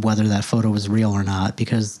people of whether that photo was real or not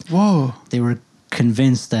because they were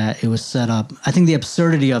convinced that it was set up. I think the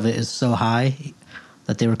absurdity of it is so high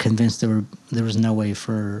that they were convinced there was no way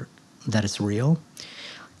that it's real.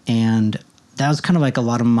 And that was kind of like a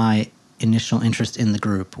lot of my initial interest in the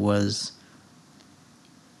group was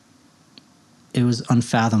it was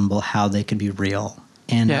unfathomable how they could be real.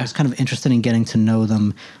 And I was kind of interested in getting to know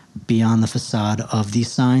them beyond the facade of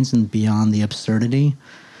these signs and beyond the absurdity.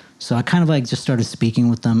 So I kind of like just started speaking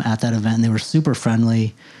with them at that event and they were super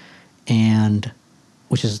friendly, and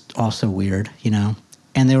which is also weird,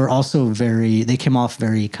 and they were also they came off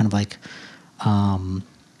very kind of like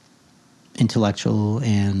intellectual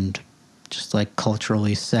and just like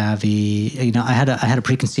culturally savvy. I had a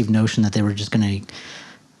preconceived notion that they were just gonna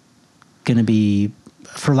be,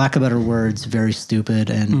 for lack of better words, very stupid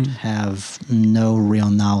and have no real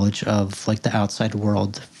knowledge of like the outside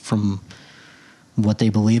world from what they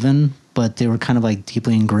believe in, but they were kind of like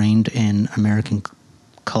deeply ingrained in American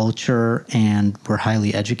culture and were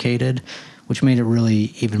highly educated, which made it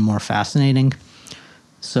really even more fascinating.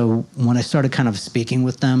 So when I started kind of speaking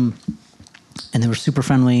with them, and they were super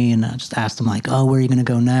friendly, and I just asked them like, oh, where are you going to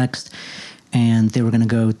go next? And they were going to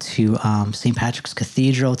go to St. Patrick's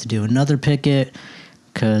Cathedral to do another picket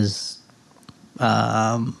because,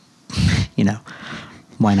 why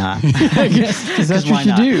not? Because that's what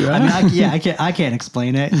you do. Huh? I mean, I can't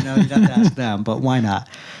explain it. You'd have to ask them, but why not?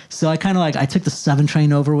 So I kind of I took the 7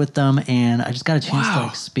 train over with them, and I just got a chance to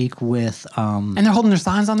speak with. And they're holding their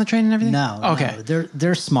signs on the train and everything. No, okay, no,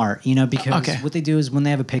 they're smart, because what they do is when they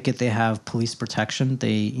have a picket, they have police protection.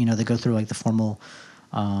 They they go through like the formal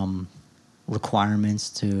requirements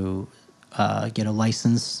to get a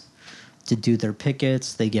license to do their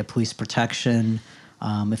pickets. They get police protection.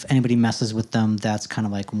 If anybody messes with them, that's kind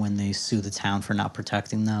of like when they sue the town for not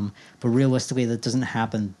protecting them. But realistically, that doesn't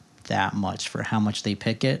happen that much for how much they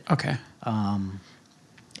picket. Okay.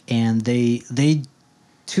 And they,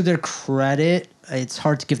 to their credit, it's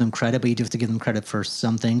hard to give them credit, but you do have to give them credit for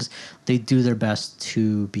some things. They do their best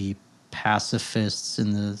to be pacifists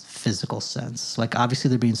in the physical sense. Like, obviously,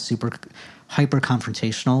 they're being super hyper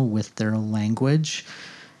confrontational with their language,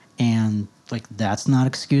 and like that's not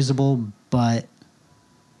excusable. But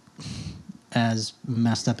as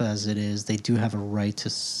messed up as it is, they do have a right to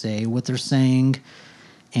say what they're saying,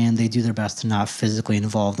 and they do their best to not physically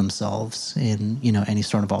involve themselves in any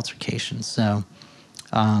sort of altercation. So,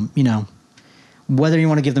 whether you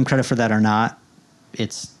want to give them credit for that or not,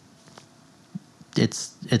 it's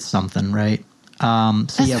something, right?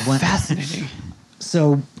 Fascinating.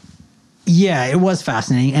 So, yeah, it was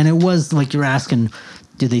fascinating, and it was like you're asking,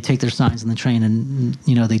 did they take their signs on the train? And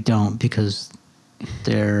they don't, because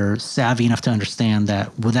they're savvy enough to understand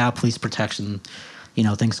that without police protection,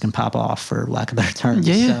 things can pop off, for lack of better terms.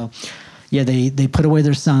 Yeah. So, yeah, they put away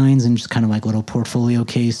their signs in just kind of like little portfolio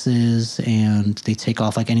cases, and they take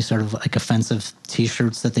off like any sort of like offensive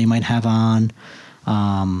T-shirts that they might have on,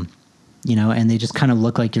 and they just kind of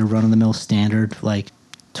look like your run-of-the-mill standard like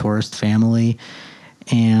tourist family.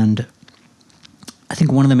 And I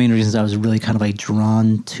think one of the main reasons I was really kind of like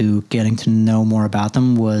drawn to getting to know more about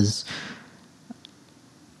them was,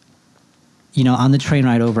 on the train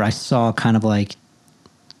ride over, I saw kind of like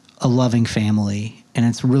a loving family. And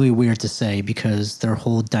it's really weird to say because their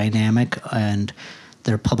whole dynamic and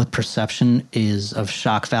their public perception is of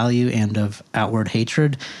shock value and of outward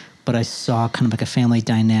hatred. but I saw kind of like a family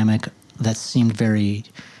dynamic that seemed very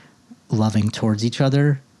loving towards each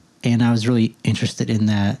other. And I was really interested in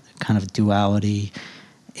that kind of duality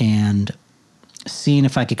and seeing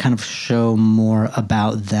if I could kind of show more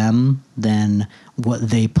about them than what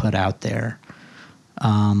they put out there.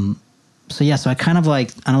 So I kind of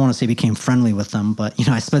like, I don't want to say became friendly with them, but,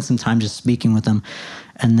 I spent some time just speaking with them.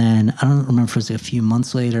 And then I don't remember if it was like a few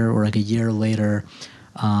months later or like a year later,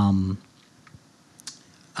 I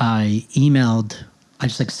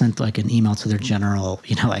just like sent like an email to their general,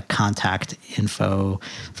 like contact info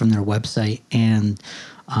from their website. And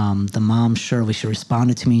the mom, Shirley, she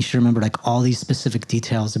responded to me. She remembered like all these specific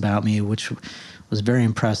details about me, which was very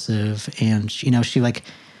impressive. And, she like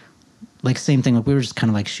same thing, like we were just kind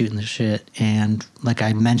of like shooting the shit. And like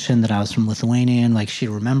I mentioned that I was from Lithuania, and like she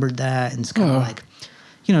remembered that. And it's kind of like,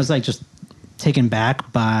 it's like just taken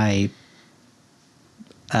back by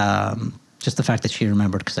just the fact that she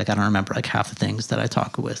remembered, because like I don't remember like half the things that I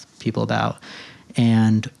talk with people about.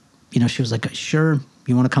 And, she was like, sure,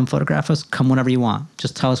 you want to come photograph us? Come whenever you want.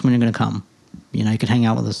 Just tell us when you're going to come. You can hang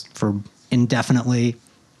out with us for indefinitely,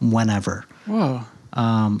 whenever. Whoa.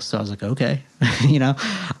 So I was like, okay,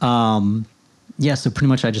 so pretty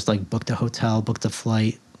much I just like booked a hotel, booked a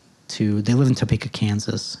flight they live in Topeka,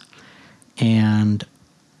 Kansas. And,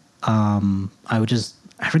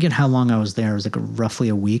 I forget how long I was there. It was like roughly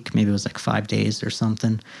a week. Maybe it was like 5 days or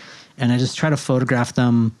something. And I just try to photograph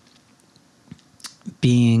them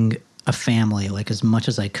being a family, like as much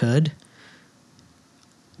as I could,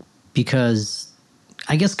 because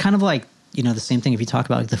I guess kind of like, the same thing if you talk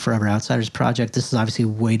about like the Forever Outsiders project, this is obviously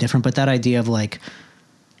way different, but that idea of like,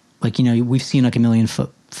 we've seen like a million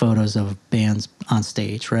photos of bands on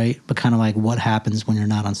stage, right? But kind of like what happens when you're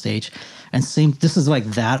not on stage. And this is like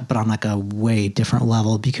that, but on like a way different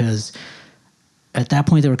level, because at that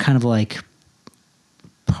point they were kind of like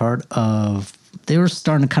they were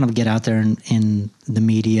starting to kind of get out there in the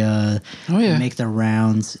media, make their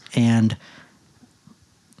rounds. And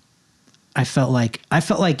I felt like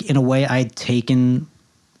in a way I'd taken,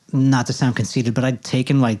 not to sound conceited, but I'd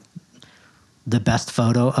taken like the best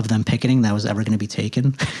photo of them picketing that was ever going to be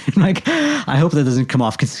taken. Like, I hope that doesn't come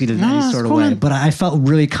off conceited in any sort of way, but I felt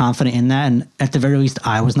really confident in that. And at the very least,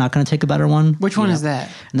 I was not going to take a better one. Which one is that?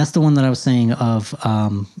 And that's the one that I was saying of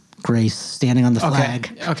Grace standing on the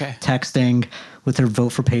flag, texting with her Vote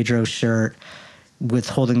for Pedro shirt, with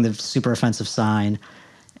holding the super offensive sign.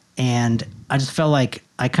 And I just felt like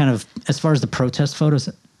I kind of, as far as the protest photos,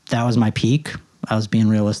 that was my peak. I was being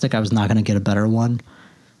realistic. I was not going to get a better one.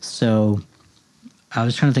 So I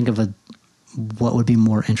was trying to think of what would be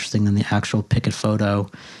more interesting than the actual picket photo.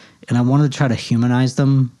 And I wanted to try to humanize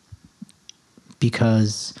them,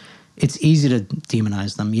 because it's easy to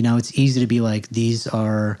demonize them. It's easy to be like, these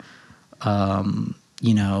are,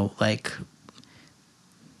 like,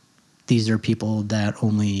 these are people that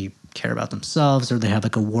only care about themselves, or they have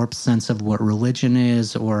like a warped sense of what religion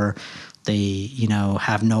is, or they,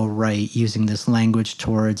 have no right using this language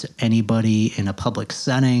towards anybody in a public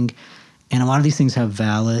setting. And a lot of these things have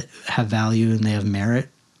value and they have merit,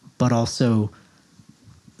 but also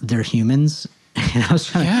they're humans. And I was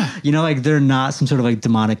trying to, like they're not some sort of like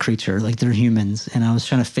demonic creature, like they're humans. And I was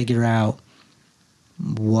trying to figure out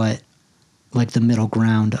what, like the middle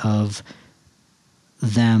ground of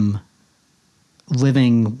them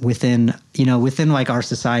living within like our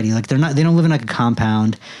society. Like they don't live in like a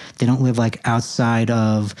compound. They don't live like outside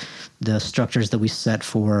of the structures that we set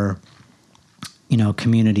for,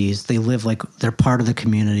 communities. They live like they're part of the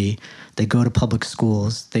community. They go to public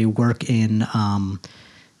schools. They work in,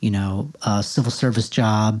 civil service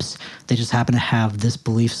jobs. They just happen to have this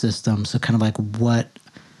belief system. So kind of like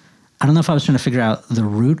I don't know if I was trying to figure out the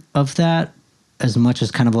root of that as much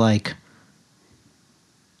as kind of like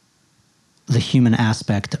the human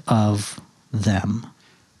aspect of them.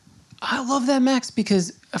 I love that, Max,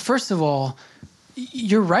 because first of all,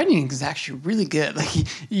 your writing is actually really good. Like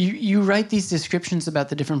you write these descriptions about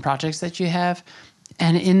the different projects that you have.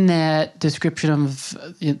 And in that description of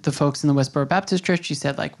the folks in the Westboro Baptist Church, you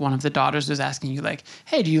said like one of the daughters was asking you like,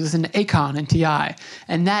 hey, do you listen to Akon and T.I.?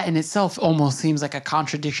 And that in itself almost seems like a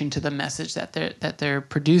contradiction to the message that they're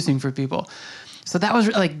producing for people. So that was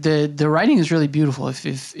like the writing is really beautiful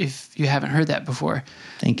if you haven't heard that before.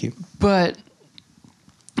 Thank you. But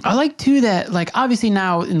I like too that like obviously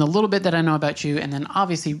now in the little bit that I know about you, and then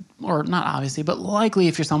obviously, or not obviously, but likely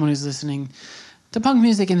if you're someone who's listening to punk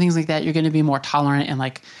music and things like that, you're going to be more tolerant and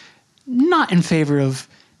like not in favor of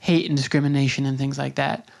hate and discrimination and things like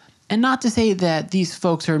that. And not to say that these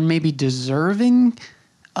folks are maybe deserving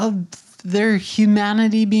of their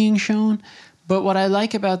humanity being shown, but what I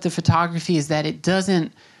like about the photography is that it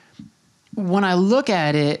doesn't when I look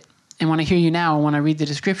at it and when I hear you now and when I read the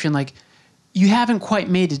description, like, you haven't quite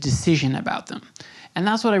made a decision about them. And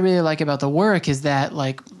that's what I really like about the work, is that,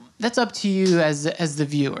 like, that's up to you as the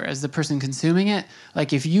viewer, as the person consuming it.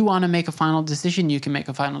 Like, if you want to make a final decision, you can make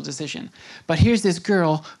a final decision. But here's this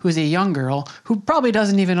girl who's a young girl who probably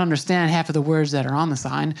doesn't even understand half of the words that are on the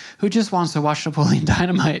sign, who just wants to watch Napoleon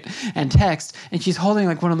Dynamite and text, and she's holding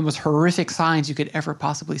like one of the most horrific signs you could ever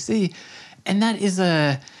possibly see. And that is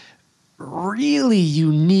a really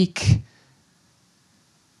unique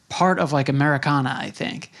part of like Americana, I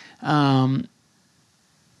think.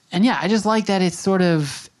 And yeah, I just like that it's sort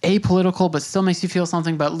of apolitical, but still makes you feel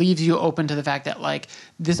something, but leaves you open to the fact that, like,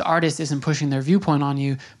 this artist isn't pushing their viewpoint on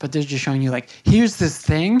you, but they're just showing you, like, here's this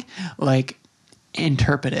thing, like,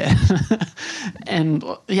 interpret it. And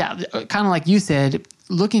yeah, kind of like you said,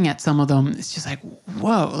 looking at some of them, it's just like,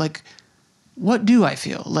 whoa, like, what do I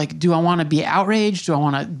feel? Like, do I want to be outraged? Do I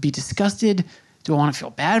want to be disgusted? Do I want to feel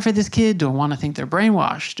bad for this kid? Do I want to think they're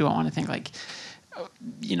brainwashed? Do I want to think, like,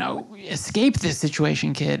 you know, escape this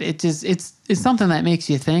situation, kid? It's something that makes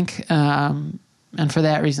you think, and for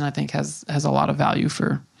that reason, I think has a lot of value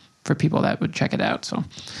for people that would check it out. So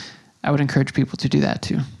I would encourage people to do that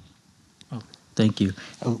too. Oh, thank you.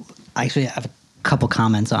 Oh, actually, I have a couple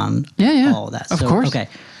comments on all of that. Of course. Okay.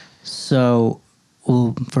 So,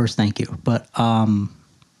 well, first, thank you. But I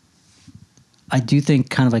do think,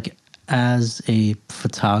 kind of like, as a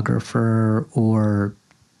photographer or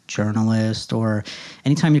journalist, or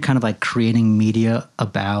anytime you're kind of like creating media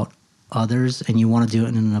about others and you want to do it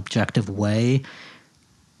in an objective way,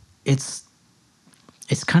 it's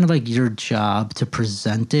kind of like your job to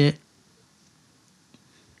present it.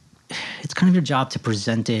 It's kind of your job to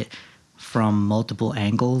present it from multiple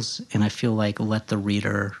angles, and I feel like let the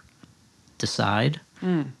reader decide.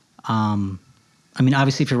 I mean,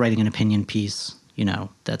 obviously, if you're writing an opinion piece, you know,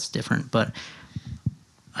 that's different. But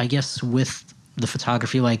I guess with the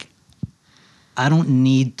photography, like, I don't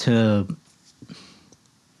need to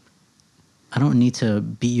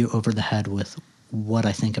beat you over the head with what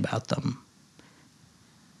I think about them.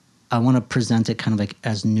 I want to present it kind of like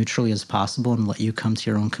as neutrally as possible and let you come to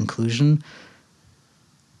your own conclusion,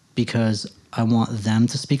 because I want them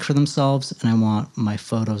to speak for themselves and I want my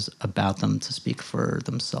photos about them to speak for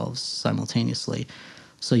themselves simultaneously.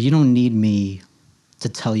 So you don't need me to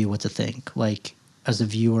tell you what to think. Like, as a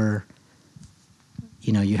viewer,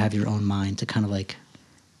 you know, you have your own mind to kind of like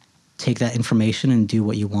take that information and do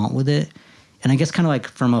what you want with it. And I guess kind of like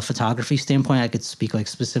from a photography standpoint, I could speak like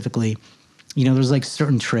specifically, you know, there's like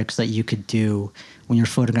certain tricks that you could do when you're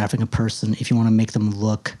photographing a person if you want to make them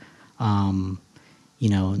look, you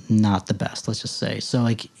know, not the best, let's just say. So,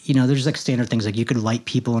 like, you know, there's like standard things, like you could light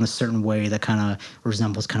people in a certain way that kind of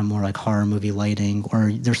resembles kind of more like horror movie lighting,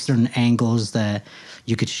 or there's certain angles that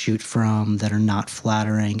you could shoot from that are not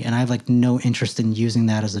flattering. And I have like no interest in using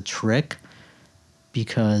that as a trick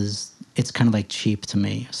because it's kind of like cheap to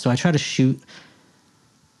me. So I try to shoot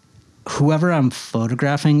whoever I'm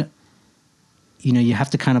photographing. You know, you have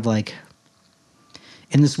to kind of like,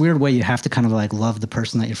 in this weird way, you have to kind of like love the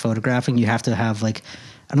person that you're photographing. You have to have like,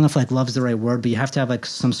 I don't know if like love's the right word, but you have to have like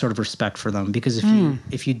some sort of respect for them, because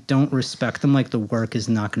if you don't respect them, like the work is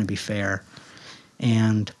not going to be fair.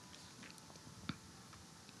 And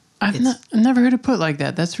I've never heard it put like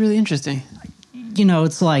that. That's really interesting. You know,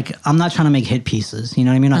 it's like, I'm not trying to make hit pieces. You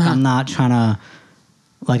know what I mean? Like, I'm not trying to,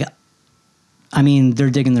 like, I mean, they're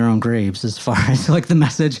digging their own graves as far as like the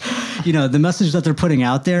message, you know, the message that they're putting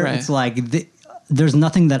out there. Right. It's like, there's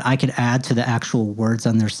nothing that I could add to the actual words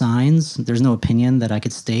on their signs. There's no opinion that I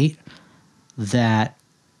could state that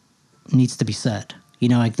needs to be said. You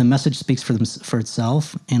know, like the message speaks for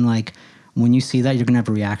itself. And like, when you see that, you're going to have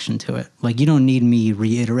a reaction to it. Like, you don't need me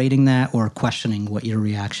reiterating that or questioning what your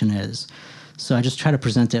reaction is. So I just try to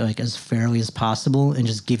present it like as fairly as possible and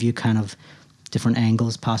just give you kind of different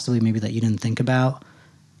angles possibly maybe that you didn't think about,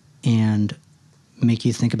 and make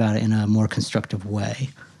you think about it in a more constructive way.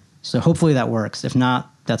 So hopefully that works. If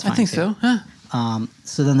not, that's fine. I think too. so. Huh?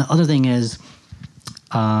 So then the other thing is,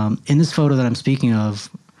 in this photo that I'm speaking of,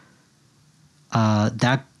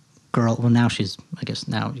 that girl, well, now she's, I guess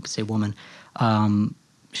now you could say woman,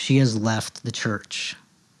 she has left the church.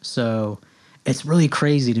 So it's really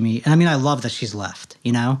crazy to me. And I mean, I love that she's left,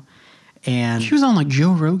 you know? And she was on like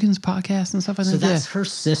Joe Rogan's podcast and stuff like that. So that's her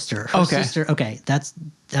sister. Okay. That's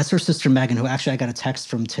her sister Megan, who actually I got a text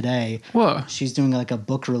from today. Whoa. She's doing like a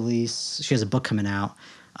book release. She has a book coming out.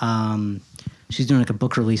 She's doing like a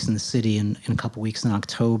book release in the city in a couple weeks in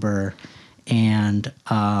October. And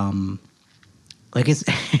like it's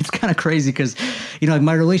kind of crazy because, you know, like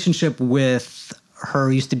my relationship with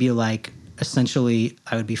her used to be like essentially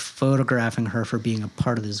I would be photographing her for being a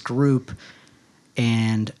part of this group.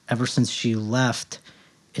 And ever since she left,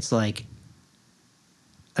 it's like,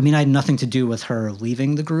 I mean, I had nothing to do with her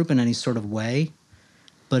leaving the group in any sort of way,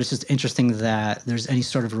 but it's just interesting that there's any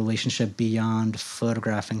sort of relationship beyond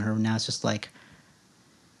photographing her. Now it's just like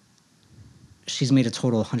she's made a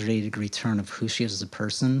total 180-degree turn of who she is as a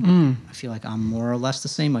person. I feel like I'm more or less the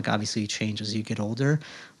same. Like, obviously you change as you get older,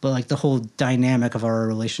 but like the whole dynamic of our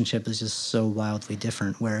relationship is just so wildly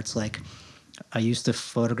different, where it's like, I used to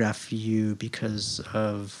photograph you because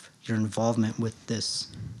of your involvement with this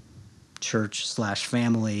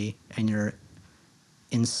church/family and your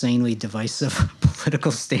insanely divisive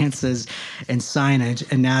political stances and signage.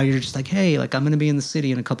 And now you're just like, hey, like I'm going to be in the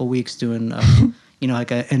city in a couple weeks doing,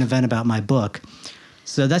 like an event about my book.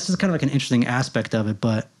 So that's just kind of like an interesting aspect of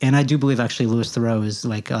it. And I do believe actually Louis Theroux is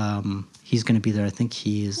like, he's going to be there. I think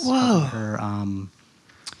he is her,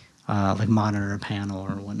 like monitor panel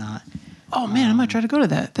or whatnot. Oh man, I might try to go to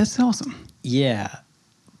that. That's awesome. Yeah.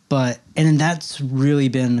 And that's really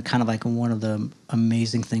been kind of like one of the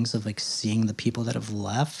amazing things of like seeing the people that have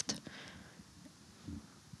left,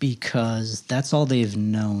 because that's all they've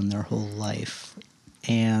known their whole life.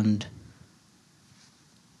 And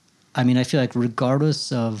I mean, I feel like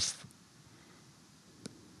regardless of,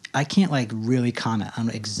 I can't like really comment on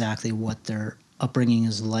exactly what their upbringing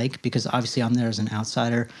is like, because obviously I'm there as an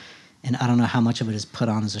outsider. And I don't know how much of it is put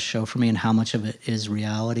on as a show for me and how much of it is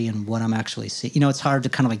reality and what I'm actually seeing. It's hard to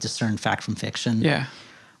kind of like discern fact from fiction. Yeah.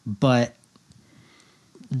 But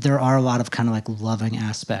there are a lot of kind of like loving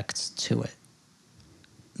aspects to it,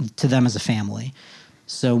 to them as a family.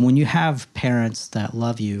 So when you have parents that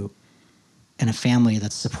love you and a family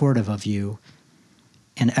that's supportive of you,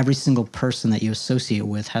 and every single person that you associate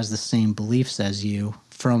with has the same beliefs as you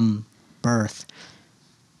from birth,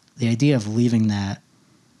 the idea of leaving that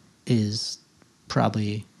is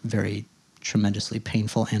probably very tremendously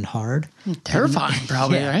painful and hard. Terrifying,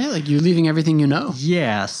 probably, right? Like you're leaving everything you know.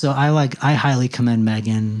 Yeah, so I highly commend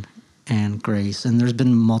Megan and Grace, and there's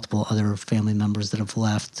been multiple other family members that have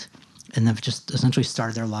left and have just essentially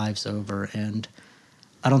started their lives over. And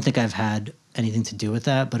I don't think I've had anything to do with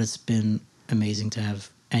that, but it's been amazing to have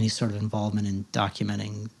any sort of involvement in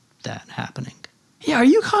documenting that happening. Yeah, are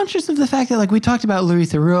you conscious of the fact that like we talked about Louis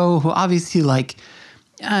Theroux, who obviously like,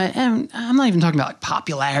 and I'm not even talking about like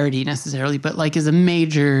popularity necessarily, but like is a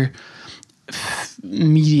major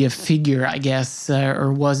media figure, I guess,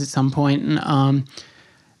 or was at some point. And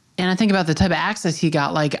I think about the type of access he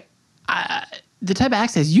got. Like the type of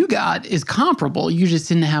access you got is comparable. You just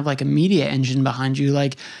didn't have like a media engine behind you.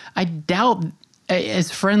 Like I doubt,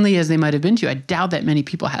 as friendly as they might have been to you, I doubt that many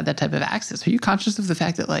people had that type of access. Are you conscious of the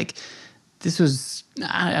fact that like this was,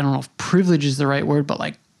 I don't know if privilege is the right word, but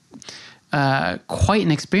like quite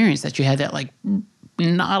an experience that you had that like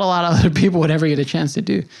not a lot of other people would ever get a chance to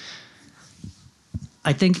do?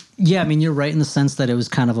 I think, yeah, I mean, you're right in the sense that it was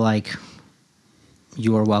kind of like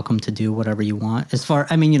you are welcome to do whatever you want.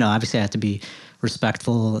 I mean, obviously I have to be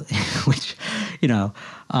respectful, which, and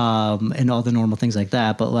all the normal things like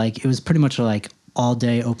that. But like, it was pretty much like all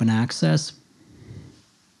day open access.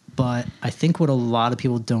 But I think what a lot of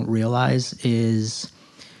people don't realize is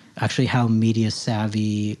actually how media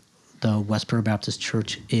savvy the Westboro Baptist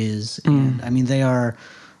Church is. And I mean, they are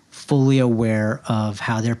fully aware of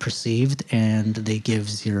how they're perceived and they give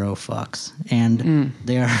zero fucks. And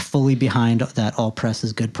they are fully behind that all press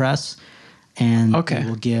is good press. And they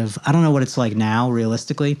will give, I don't know what it's like now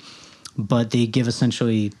realistically, but they give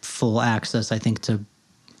essentially full access, I think, to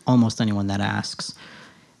almost anyone that asks.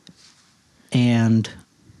 And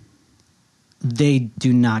they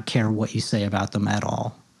do not care what you say about them at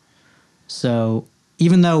all. So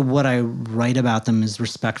even though what I write about them is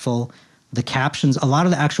respectful, the captions, a lot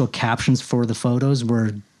of the actual captions for the photos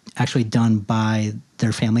were actually done by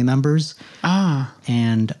their family members.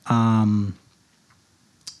 And,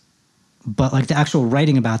 but like the actual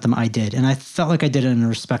writing about them, I did. And I felt like I did it in a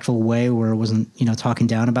respectful way where it wasn't, talking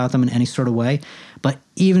down about them in any sort of way. But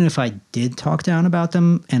even if I did talk down about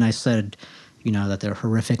them and I said, that they're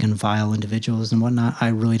horrific and vile individuals and whatnot, I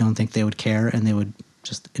really don't think they would care and they would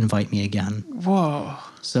just invite me again. Whoa.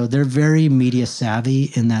 So they're very media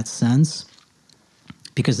savvy in that sense,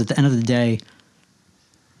 because at the end of the day,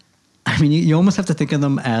 I mean, you almost have to think of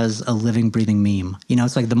them as a living, breathing meme.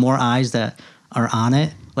 It's like the more eyes that are on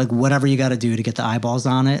it, like whatever you got to do to get the eyeballs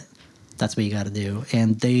on it, that's what you got to do.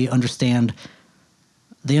 And they understand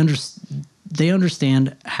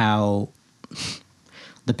how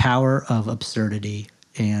the power of absurdity.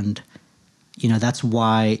 And that's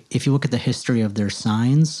why if you look at the history of their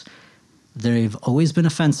signs, they've always been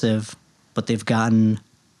offensive, but they've gotten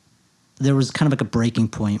there was kind of like a breaking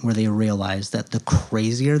point where they realized that the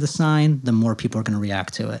crazier the sign, the more people are going to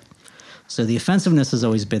react to it. So the offensiveness has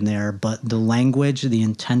always been there, but the language, the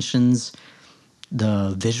intentions,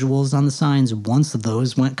 the visuals on the signs, once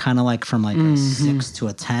those went kind of like from like a 6 to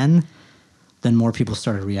a 10, then more people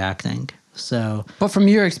started reacting. So, but from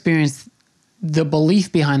your experience, the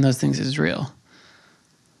belief behind those things is real.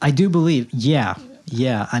 I do believe, yeah.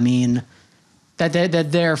 I mean,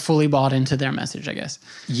 that they're fully bought into their message, I guess.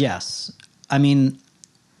 Yes. I mean,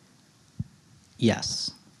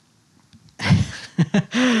 yes.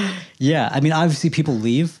 Yeah. I mean, obviously people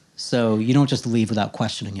leave, so you don't just leave without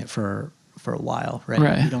questioning it for a while, right?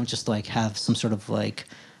 Right. You don't just like have some sort of like,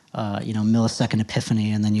 millisecond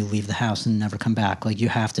epiphany and then you leave the house and never come back. Like you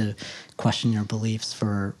have to question your beliefs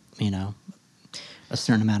for, a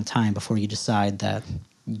certain amount of time before you decide that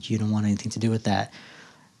you don't want anything to do with that.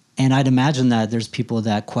 And I'd imagine that there's people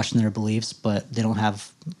that question their beliefs, but they don't have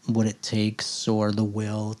what it takes or the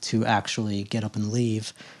will to actually get up and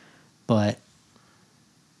leave. But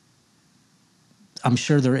I'm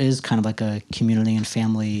sure there is kind of like a community and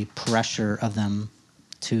family pressure of them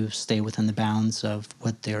to stay within the bounds of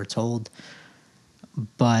what they're told.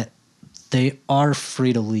 But they are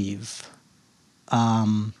free to leave.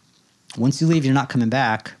 Once you leave, you're not coming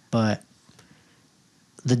back, but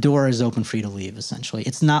the door is open for you to leave, essentially.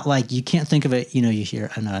 It's not like, you can't think of it, you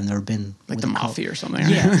hear, I've never been... Like the mafia or something.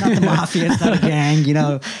 Yeah, it's not the mafia, it's not a gang, you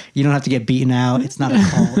don't have to get beaten out, it's not a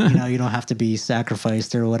cult, you don't have to be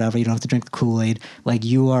sacrificed or whatever, you don't have to drink the Kool-Aid. Like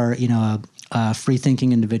you are, a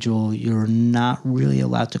free-thinking individual, you're not really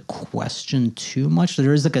allowed to question too much.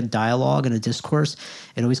 There is like a dialogue and a discourse.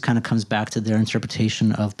 It always kind of comes back to their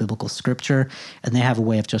interpretation of biblical scripture, and they have a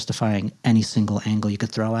way of justifying any single angle you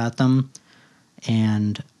could throw at them.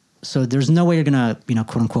 And so there's no way you're going to,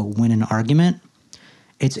 quote unquote, win an argument.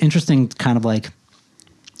 It's interesting kind of like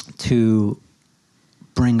to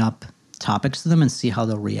bring up topics to them and see how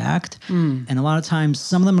they'll react. And a lot of times,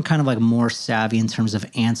 some of them are kind of like more savvy in terms of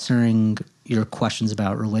answering your questions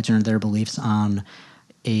about religion or their beliefs on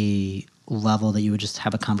a level that you would just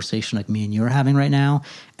have a conversation like me and you are having right now.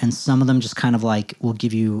 And some of them just kind of like will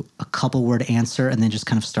give you a couple word answer and then just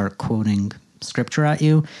kind of start quoting scripture at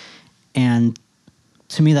you. And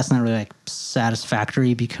to me, that's not really like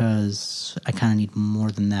satisfactory because I kind of need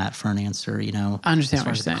more than that for an answer, I understand what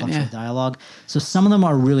you're saying. Cultural dialogue. So some of them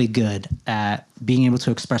are really good at being able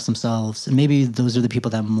to express themselves. And maybe those are the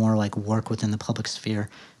people that more like work within the public sphere.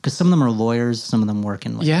 Because some of them are lawyers, some of them work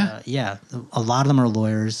in like, a lot of them are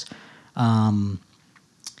lawyers. And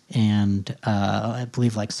I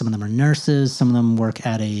believe like some of them are nurses. Some of them work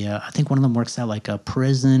at I think one of them works at like a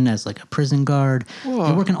prison as like a prison guard. Whoa.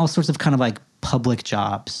 They work in all sorts of kind of like public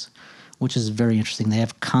jobs, which is very interesting. They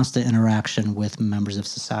have constant interaction with members of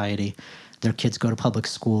society. Their kids go to public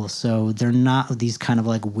school. So they're not these kind of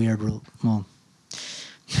like weird, well,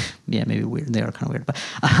 yeah, maybe weird. They are kind of weird, but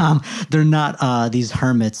they're not these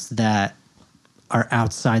hermits that are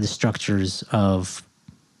outside the structures of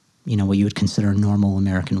what you would consider normal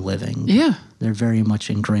American living. Yeah. They're very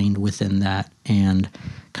much ingrained within that. And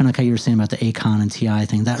kind of like how you were saying about the Akon and T.I.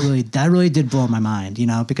 thing, that really did blow my mind,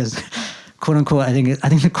 because quote unquote, I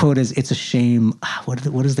think the quote is, it's a shame.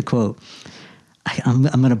 What is the quote? I'm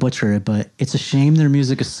going to butcher it, but it's a shame their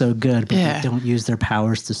music is so good, but they don't use their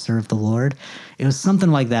powers to serve the Lord. It was something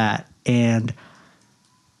like that. And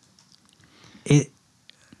it,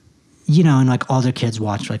 and like all their kids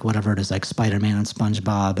watch like whatever it is, like Spider-Man and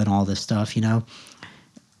SpongeBob and all this stuff, and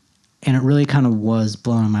it really kind of was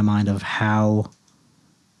blowing my mind of how,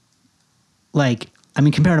 like,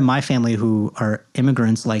 compared to my family who are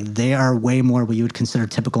immigrants, like they are way more what you would consider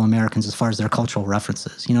typical Americans as far as their cultural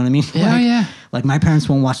references. You know what I mean? Yeah, yeah. Like my parents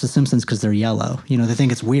won't watch The Simpsons because they're yellow. They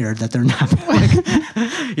think it's weird that they're not,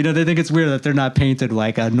 they think it's weird that they're not painted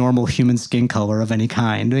like a normal human skin color of any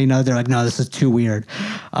kind. They're like, no, this is too weird.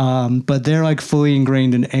 But they're like fully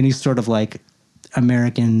ingrained in any sort of like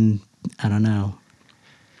American, I don't know,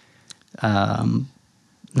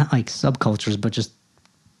 not like subcultures, but just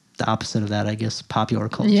the opposite of that, I guess, popular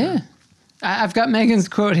culture. Yeah. I've got Megan's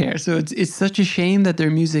quote here. So it's such a shame that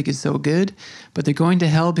their music is so good, but they're going to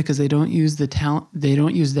hell because they don't use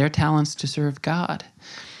their talents to serve God.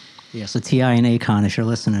 Yeah, so T.I. and Akon, if you're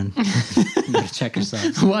listening, you gotta check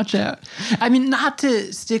yourselves. Watch out. Not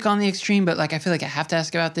to stick on the extreme, but like I feel like I have to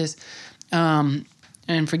ask about this. And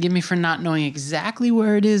forgive me for not knowing exactly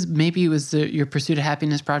where it is. Maybe it was your Pursuit of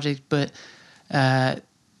Happiness project, but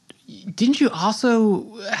didn't you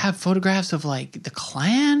also have photographs of like the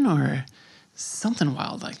Klan or something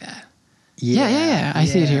wild like that? Yeah. I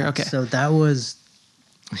see it here. Okay. So that was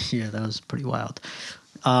pretty wild.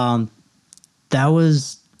 That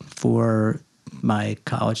was for my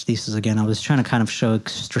college thesis, again, I was trying to kind of show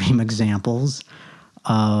extreme examples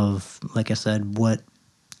of, like I said, what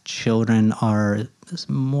children are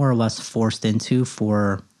more or less forced into.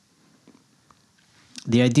 For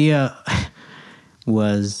the idea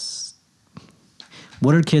was,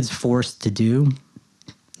 what are kids forced to do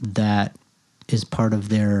that is part of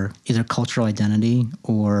their either cultural identity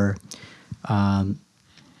or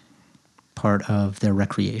part of their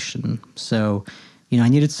recreation? So, I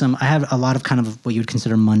have a lot of kind of what you would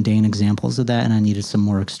consider mundane examples of that, and I needed some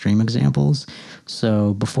more extreme examples.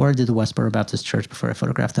 So before I did the Westboro Baptist Church, before I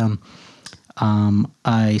photographed them,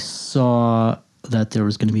 I saw that there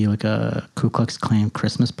was going to be like a Ku Klux Klan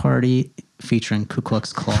Christmas party featuring Ku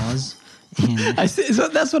Klux Claws. And I see, so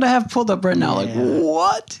that's what I have pulled up right now. Yeah. Like,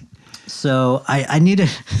 what? So I needed,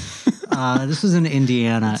 this was in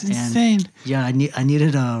Indiana. That's insane. And yeah, I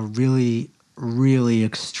needed a really, really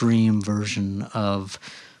extreme version of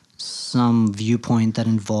some viewpoint that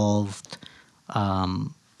involved,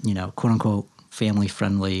 quote unquote, family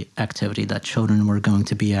friendly activity that children were going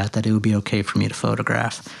to be at, that it would be okay for me to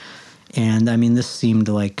photograph. And I mean, this seemed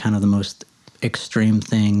like kind of the most extreme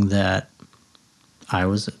thing that I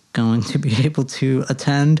was going to be able to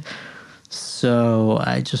attend. So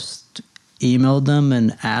I just emailed them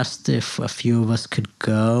and asked if a few of us could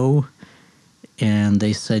go. And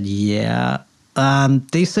they said, yeah. And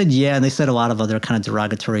they said a lot of other kind of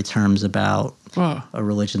derogatory terms about a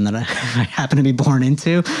religion that I happen to be born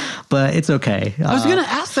into, but it's okay. I was going to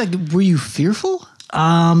ask, like, were you fearful?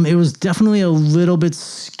 It was definitely a little bit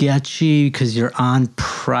sketchy because you're on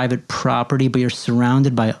private property, but you're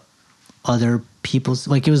surrounded by other people's,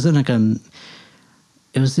 like it was just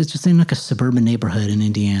in like a suburban neighborhood in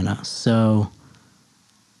Indiana. So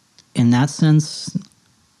in that sense,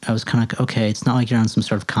 I was kind of like, okay, it's not like you're on some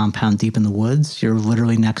sort of compound deep in the woods. You're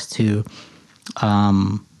literally next to,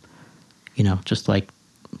 just like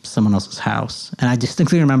someone else's house. And I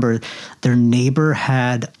distinctly remember their neighbor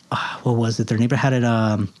had, what was it? Their neighbor had it,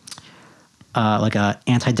 like a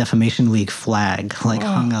Anti-Defamation League flag, like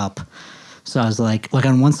hung up. So I was like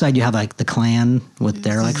on one side you have like the Klan with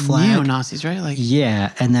their like flag. Neo-Nazis, right? Like,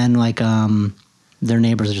 yeah, and then like their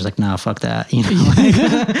neighbors are just like, no, fuck that,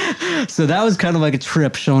 So that was kind of like a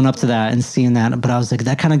trip showing up to that and seeing that. But I was like,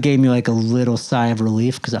 that kind of gave me like a little sigh of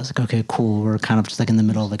relief because I was like, okay, cool. We're kind of just like in the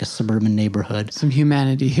middle of like a suburban neighborhood. some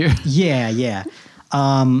humanity here. Yeah.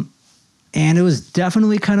 And it was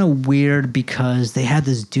definitely kind of weird because they had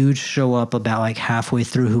this dude show up about like halfway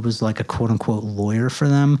through who was like a quote unquote lawyer for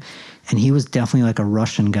them. And he was definitely like a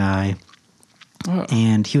Russian guy. Oh.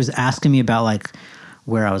 And he was asking me about like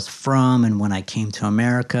where I was from and when I came to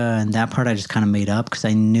America. And that part I just kind of made up because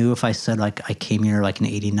I knew if I said like I came here like in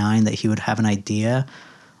 '89 that he would have an idea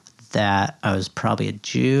that I was probably a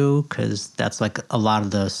Jew, because that's like a lot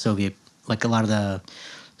of the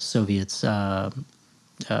Soviets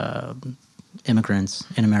immigrants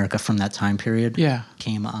in America from that time period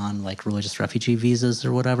came on like religious refugee visas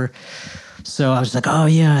or whatever. So I was like, oh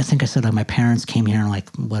yeah, I think I said like my parents came here in like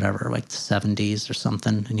whatever, like the 70s or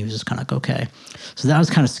something. And he was just kind of like, okay. So that was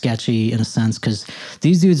kind of sketchy in a sense because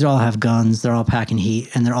these dudes all have guns, they're all packing heat,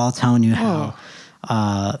 and they're all telling you how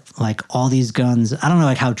like all these guns, I don't know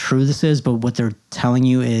like how true this is, but what they're telling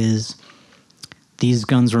you is these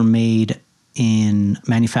guns were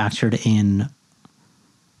manufactured in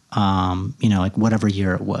like whatever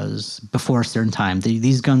year it was before a certain time.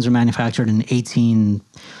 These guns are manufactured in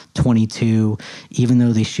 1822. Even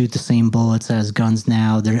though they shoot the same bullets as guns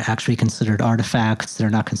now, they're actually considered artifacts.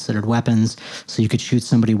 They're not considered weapons. So you could shoot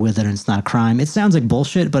somebody with it and it's not a crime. It sounds like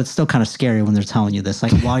bullshit, but it's still kind of scary when they're telling you this,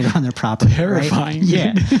 like while you're on their property. Terrifying. Right?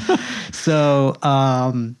 Yeah. So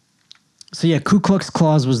yeah, Ku Klux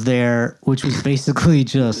Claus was there, which was basically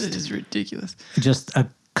just... It is ridiculous. Just a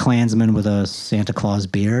Klansman with a Santa Claus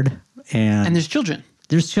beard. And there's children.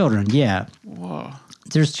 There's children, yeah. Whoa.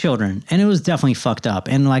 There's children. And it was definitely fucked up.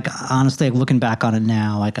 And like, honestly, like, looking back on it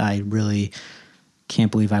now, like I really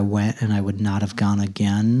can't believe I went, and I would not have gone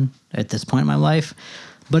again at this point in my life.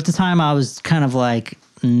 But at the time I was kind of like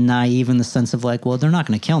naive in the sense of like, well, they're not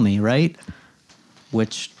going to kill me, right?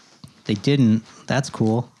 Which they didn't. That's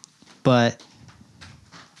cool. But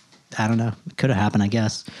I don't know. It could have happened, I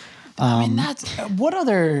guess. I mean, what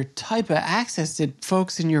other type of access did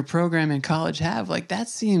folks in your program in college have? Like, that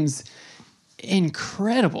seems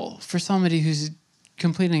incredible for somebody who's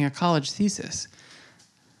completing a college thesis.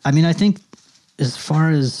 I mean, I think as far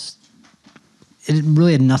as it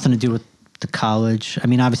really had nothing to do with the college. I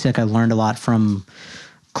mean, obviously, like I learned a lot from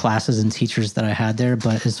classes and teachers that I had there,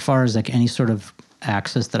 but as far as like any sort of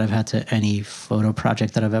access that I've had to any photo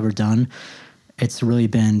project that I've ever done, it's really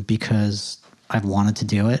been because I've wanted to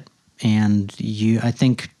do it. And you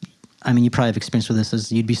probably have experience with this,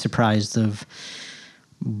 is you'd be surprised of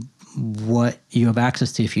what you have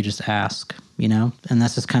access to if you just ask, and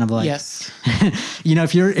that's just kind of like, Yes.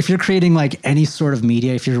 if you're creating like any sort of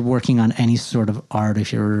media, if you're working on any sort of art,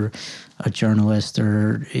 if you're a journalist,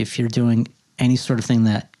 or if you're doing any sort of thing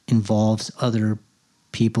that involves other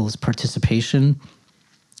people's participation,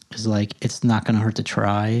 is like, it's not going to hurt to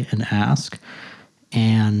try and ask.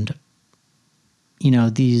 And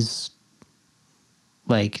these,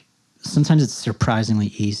 like, sometimes it's surprisingly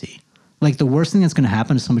easy. Like, the worst thing that's going to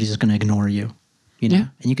happen is somebody's just going to ignore you, Yeah.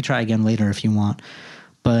 And you could try again later if you want.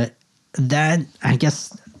 But I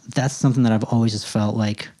guess that's something that I've always just felt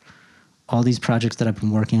like all these projects that I've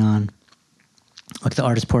been working on, like the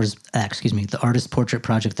artist portrait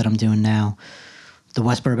project that I'm doing now, the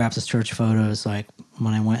Westboro Baptist Church photos, like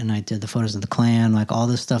when I went and I did the photos of the Klan, like all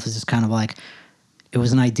this stuff is just kind of like, it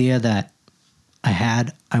was an idea that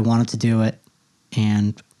I wanted to do it,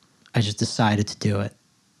 and I just decided to do it.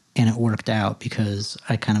 And it worked out because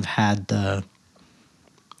I kind of had the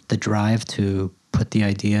drive to put the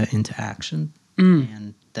idea into action.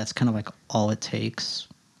 And that's kind of like all it takes.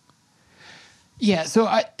 Yeah. So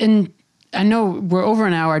I know we're over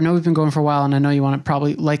an hour. I know we've been going for a while, and I know you want to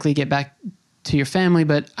likely get back to your family,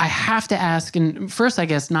 but I have to ask, and first, I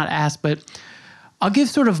guess not ask, but I'll give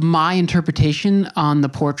sort of my interpretation on the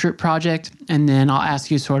portrait project, and then I'll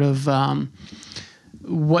ask you sort of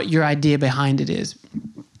what your idea behind it is.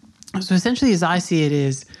 So essentially, as I see it,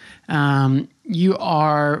 is you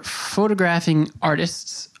are photographing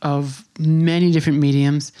artists of many different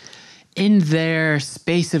mediums in their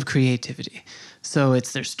space of creativity. So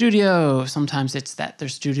it's their studio. Sometimes it's that their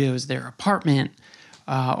studio is their apartment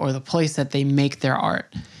or the place that they make their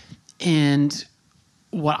art. And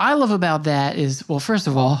what I love about that is, well, first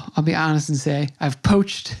of all, I'll be honest and say I've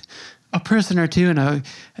poached a person or two, and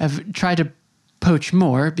I've tried to poach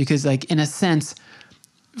more because, like, in a sense,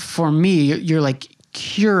 for me, you're like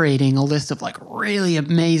curating a list of like really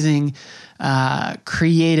amazing,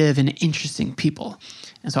 creative and interesting people.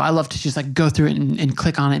 And so I love to just like go through it and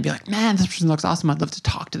click on it and be like, man, this person looks awesome. I'd love to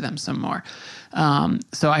talk to them some more.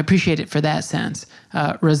 So I appreciate it for that sense.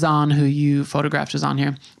 Razan, who you photographed, was on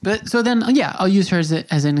here. But so then, yeah, I'll use her as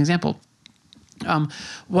an example.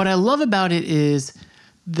 What I love about it is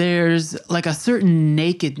there's like a certain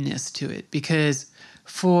nakedness to it, because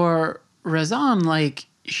for Razan, like,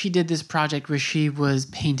 she did this project where she was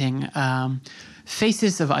painting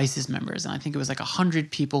faces of ISIS members. And I think it was like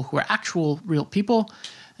 100 people who were actual real people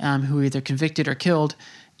who were either convicted or killed.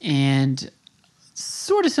 And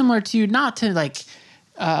sort of similar to you, not to like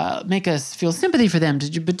make us feel sympathy for them,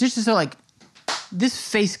 but just so like this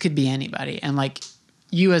face could be anybody. And like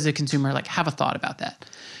you as a consumer, like have a thought about that.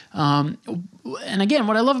 And again,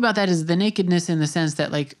 what I love about that is the nakedness, in the sense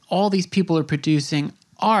that like all these people are producing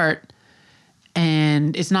art,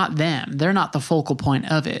 and it's not them. They're not the focal point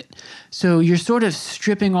of it. So you're sort of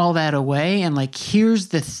stripping all that away, and like, here's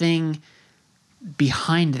the thing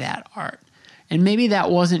behind that art. And maybe that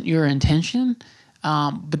wasn't your intention,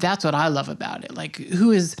 but that's what I love about it. Like,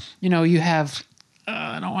 who is, you have,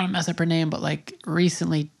 I don't want to mess up her name, but like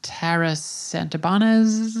recently Tara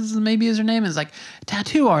Santabanez, maybe is her name, is like a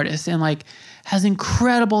tattoo artist and like has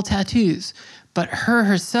incredible tattoos. But her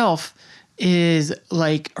herself is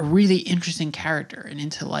like a really interesting character, and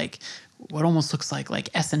into like what almost looks like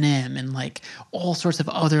S&M and like all sorts of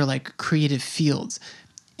other like creative fields.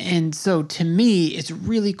 And so to me, it's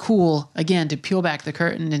really cool, again, to peel back the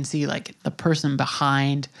curtain and see like the person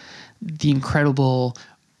behind the incredible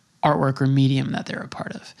artwork or medium that they're a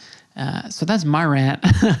part of. So that's my rant.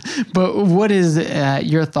 But what is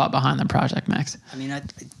your thought behind the project, Max? I mean,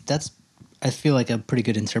 I feel like a pretty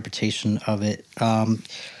good interpretation of it.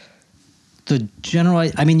 The general,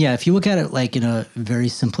 I mean, yeah, if you look at it like in a very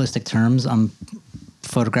simplistic terms, I'm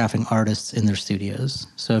photographing artists in their studios.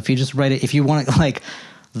 So if you just write it, if you want it like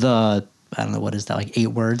I don't know, what is that, like 8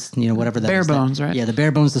 words, whatever that bare is. Bare bones, right? Yeah, the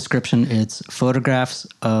bare bones description, it's photographs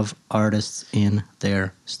of artists in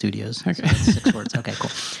their studios. Okay. So that's 6 words. Okay, cool.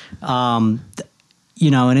 And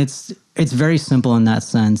it's very simple in that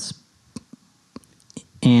sense.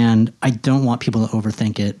 And I don't want people to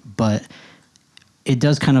overthink it, but it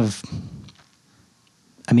does kind of,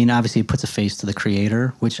 I mean, obviously it puts a face to the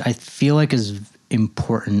creator, which I feel like is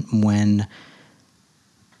important when,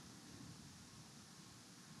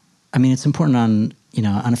 I mean, it's important on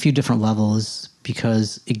a few different levels,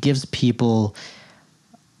 because it gives people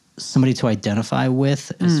somebody to identify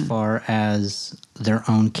with as far as their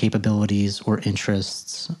own capabilities or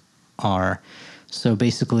interests are. So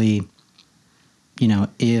basically,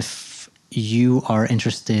 if you are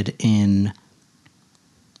interested in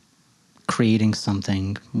creating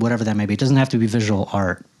something, whatever that may be. It doesn't have to be visual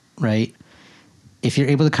art, right? If you're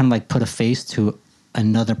able to kind of like put a face to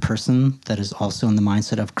another person that is also in the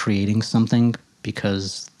mindset of creating something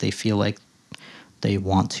because they feel like they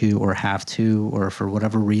want to or have to, or for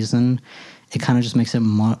whatever reason, it kind of just makes it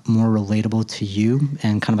more relatable to you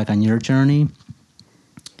and kind of like on your journey.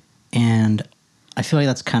 And I feel like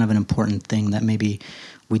that's kind of an important thing that maybe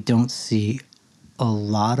we don't see a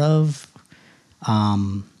lot of.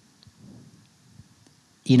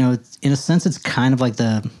 You know, in a sense, it's kind of like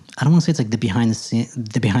I don't want to say it's like the behind the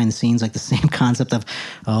scenes, like the same concept of,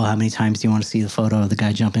 oh, how many times do you want to see the photo of the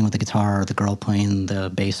guy jumping with the guitar or the girl playing the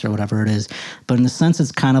bass or whatever it is. But in a sense,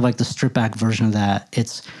 it's kind of like the stripped back version of that.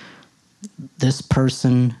 It's this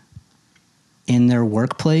person in their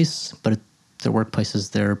workplace, but their workplace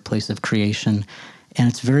is their place of creation. And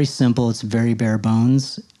it's very simple. It's very bare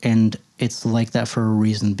bones. And it's like that for a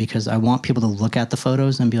reason, because I want people to look at the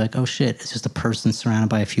photos and be like, oh shit, it's just a person surrounded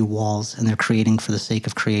by a few walls and they're creating for the sake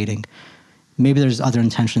of creating. Maybe there's other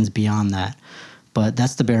intentions beyond that, but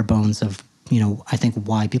that's the bare bones of, you know, I think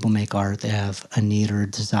why people make art. They have a need or a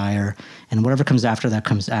desire, and whatever comes after that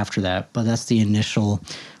comes after that. But that's the initial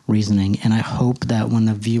reasoning. And I hope that when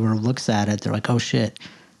the viewer looks at it, they're like, oh shit,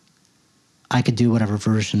 I could do whatever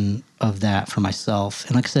version of that for myself.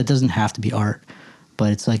 And like I said, it doesn't have to be art.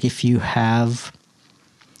 But it's like if you got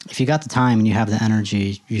the time and you have the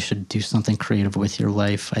energy, you should do something creative with your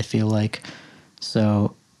life, I feel like.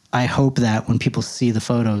 So I hope that when people see the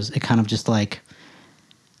photos, it kind of just like,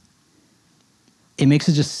 it makes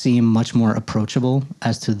it just seem much more approachable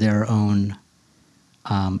as to their own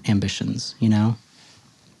ambitions, you know?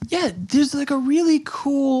 Yeah, there's like a really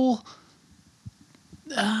cool,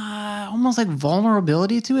 almost like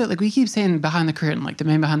vulnerability to it. Like we keep saying behind the curtain, like the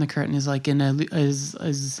man behind the curtain is like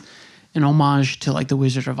is an homage to like the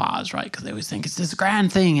Wizard of Oz, right? Because they always think it's this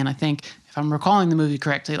grand thing. And I think if I'm recalling the movie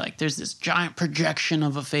correctly, like there's this giant projection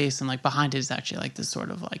of a face, and like behind it is actually like this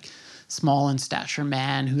sort of like small in stature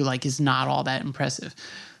man who like is not all that impressive.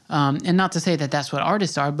 And not to say that that's what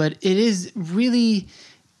artists are, but it is really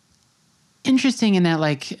interesting in that,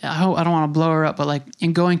 like, I don't want to blow her up, but like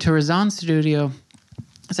in going to Ryazansky's studio,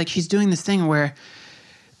 it's like she's doing this thing where,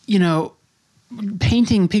 you know,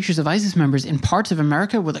 painting pictures of ISIS members in parts of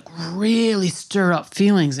America would like really stir up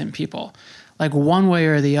feelings in people, like one way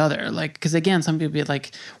or the other. Like, because again, some people be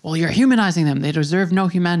like, well, you're humanizing them. They deserve no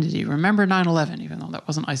humanity. Remember 9/11, even though that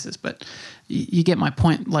wasn't ISIS, but you get my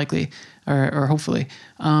point likely, or hopefully.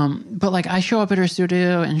 But like I show up at her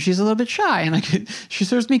studio and she's a little bit shy, and like she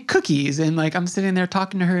serves me cookies, and like I'm sitting there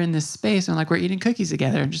talking to her in this space, and like we're eating cookies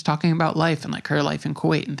together and just talking about life and like her life in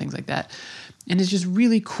Kuwait and things like that. And it's just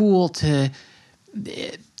really cool to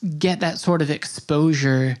get that sort of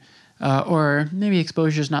exposure, or maybe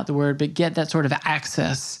exposure is not the word, but get that sort of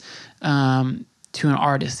access to an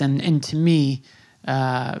artist. And to me,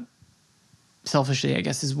 selfishly, I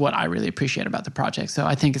guess, is what I really appreciate about the project. So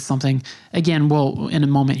I think it's something, again, in a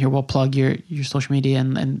moment here, we'll plug your social media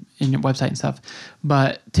and your website and stuff.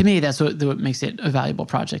 But to me, that's what makes it a valuable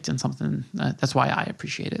project, and something that's why I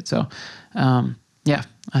appreciate it. So yeah,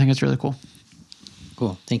 I think it's really cool.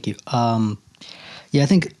 Cool. Thank you. Yeah,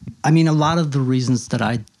 I mean, a lot of the reasons that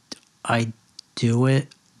I do it,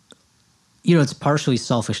 you know, it's partially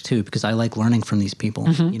selfish too, because I like learning from these people.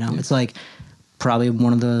 You know, it's like probably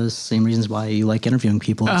one of the same reasons why you like interviewing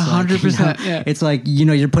people. 100%. Yeah. It's like, you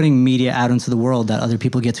know, you're putting media out into the world that other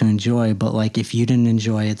people get to enjoy, but like if you didn't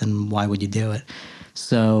enjoy it, then why would you do it?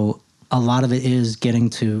 So a lot of it is getting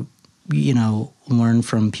to, you know, learn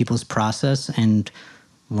from people's process and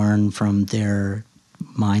learn from their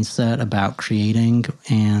mindset about creating,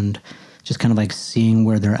 and just kind of like seeing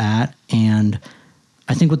where they're at. And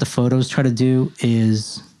I think what the photos try to do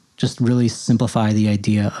is just really simplify the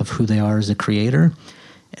idea of who they are as a creator,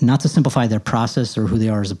 and not to simplify their process or who they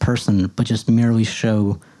are as a person, but just merely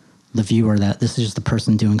show the viewer that this is just the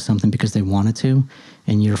person doing something because they wanted to,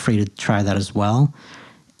 and you're free to try that as well.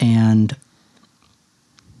 And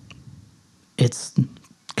it's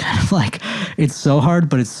kind of like, it's so hard,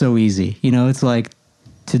 but it's so easy. You know, it's like,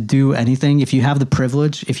 to do anything, if you have the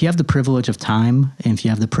privilege of time, and if you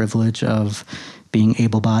have the privilege of being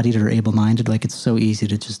able-bodied or able-minded, like it's so easy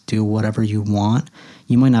to just do whatever you want.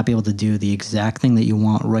 You might not be able to do the exact thing that you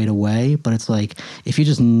want right away, but it's like if you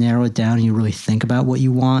just narrow it down and you really think about what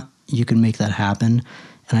you want, you can make that happen.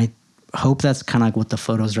 And I hope that's kind of like what the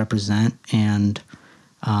photos represent. And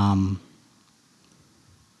I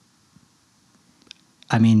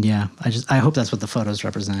mean, yeah, I hope that's what the photos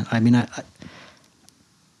represent. I mean,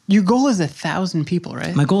 Your goal is 1,000 people,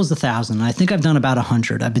 right? My goal is 1,000. I think I've done about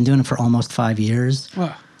 100. I've been doing it for almost 5 years.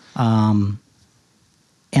 Wow.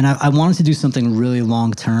 And I wanted to do something really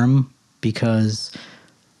long term because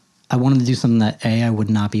I wanted to do something that A, I would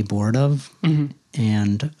not be bored of,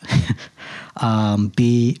 and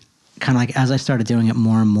B, kind of like as I started doing it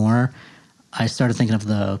more and more, I started thinking of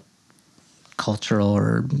the cultural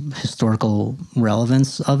or historical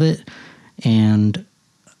relevance of it. And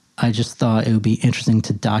I just thought it would be interesting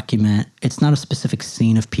to document. It's not a specific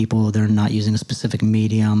scene of people. They're not using a specific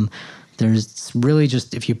medium. There's really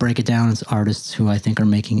just, if you break it down, it's artists who I think are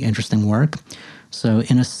making interesting work. So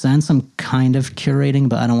in a sense, I'm kind of curating,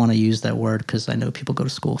 but I don't want to use that word because I know people go to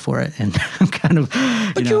school for it, and I'm kind of.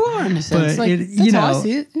 But you are in a sense. Like, that's how I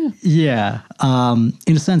see it. Yeah.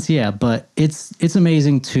 In a sense, yeah. But it's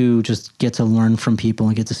amazing to just get to learn from people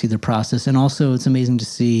and get to see their process, and also it's amazing to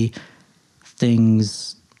see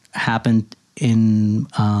things happen in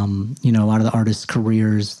a lot of the artists'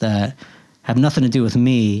 careers that have nothing to do with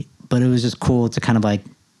me, but it was just cool to kind of like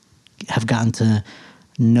have gotten to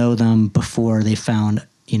know them before they found,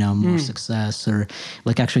 more success. Or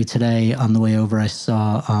like actually today on the way over, I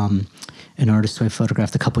saw an artist who I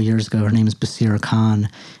photographed a couple years ago. Her name is Basira Khan,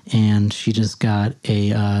 and she just got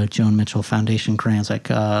a Joan Mitchell Foundation grant. It's like,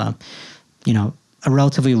 a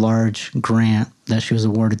relatively large grant that she was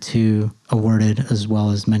awarded as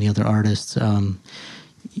well as many other artists.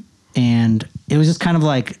 And it was just kind of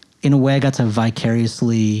like, in a way, I got to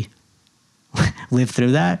vicariously live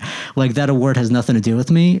through that. Like, that award has nothing to do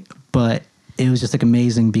with me, but it was just like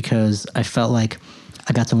amazing because I felt like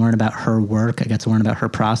I got to learn about her work. I got to learn about her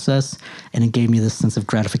process, and it gave me this sense of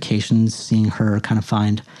gratification seeing her kind of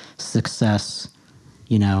find success,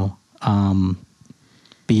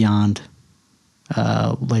 beyond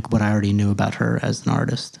like what I already knew about her as an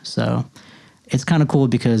artist. So it's kind of cool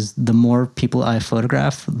because the more people I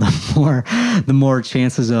photograph, the more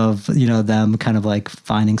chances of, them kind of like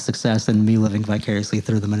finding success and me living vicariously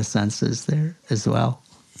through them in a sense is there as well.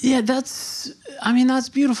 Yeah, that's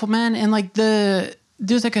beautiful, man. And like there's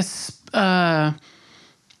like it's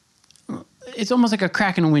almost like a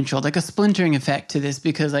crack in a windshield, like a splintering effect to this,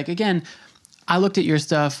 because like, again, I looked at your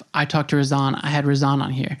stuff. I talked to Razan. I had Razan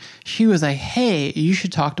on here. She was like, hey, you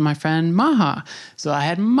should talk to my friend Maha. So I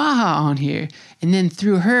had Maha on here. And then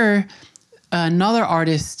through her, another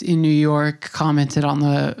artist in New York commented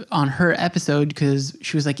on her episode because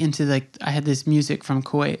she was like into like, I had this music from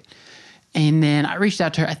Kuwait. And then I reached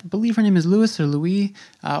out to her. I believe her name is Louis or Louis.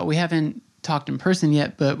 We haven't talked in person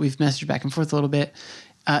yet, but we've messaged back and forth a little bit.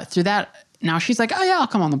 Through that, now she's like, oh yeah, I'll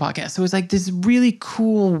come on the podcast. So it's like this really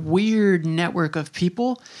cool, weird network of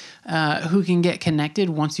people who can get connected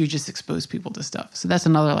once you just expose people to stuff. So that's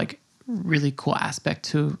another like really cool aspect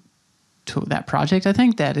to that project, I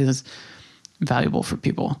think, that is valuable for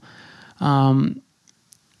people. All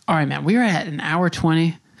right, man, we are at an hour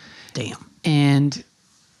 20. Damn. And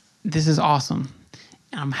this is awesome.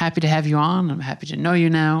 I'm happy to have you on. I'm happy to know you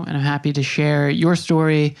now, and I'm happy to share your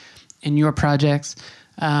story and your projects.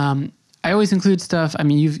 I always include stuff. I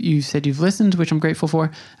mean, you've said you've listened, which I'm grateful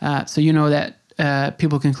for. So you know that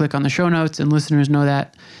people can click on the show notes, and listeners know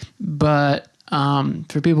that. But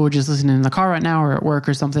for people who are just listening in the car right now or at work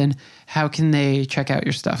or something, how can they check out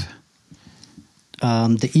your stuff?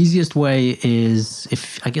 The easiest way is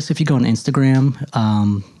if you go on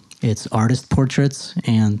Instagram, it's artist portraits,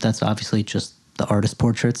 and that's obviously just the artist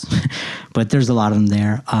portraits, but there's a lot of them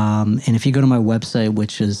there. And if you go to my website,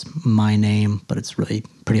 which is my name, but it's really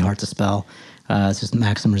pretty hard to spell, it's just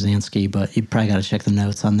Maxim Ryazansky, but you probably got to check the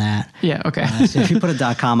notes on that. Yeah, okay. So if you put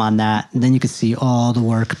a .com on that, then you can see all the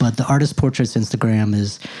work. But the artist portraits Instagram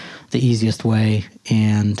is the easiest way.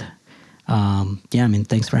 And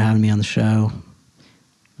thanks for having me on the show.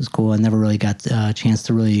 It was cool. I never really got a chance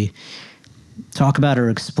to really talk about or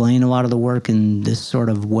explain a lot of the work in this sort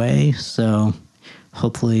of way. So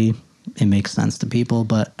hopefully it makes sense to people.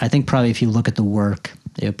 But I think probably if you look at the work,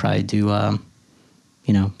 it would probably do,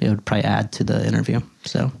 it would probably add to the interview.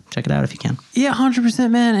 So check it out if you can. Yeah,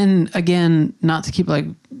 100%, man. And again, not to keep like,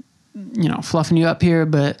 fluffing you up here,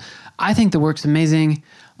 but I think the work's amazing.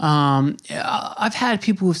 I've had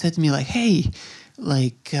people who've said to me like, hey,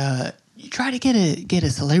 like, you try to get a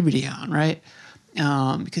celebrity on, right?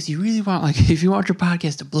 Because you really want, like, if you want your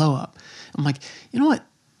podcast to blow up. I'm like, you know what?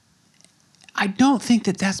 I don't think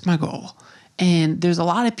that that's my goal. And there's a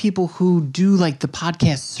lot of people who do like the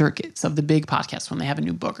podcast circuits of the big podcasts when they have a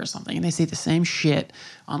new book or something, and they say the same shit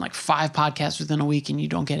on like 5 podcasts within a week and you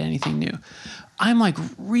don't get anything new. I'm like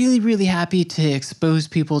really, really happy to expose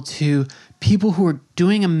people to people who are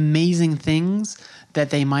doing amazing things that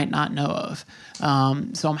they might not know of.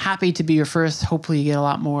 So I'm happy to be your first. Hopefully you get a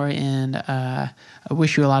lot more, and I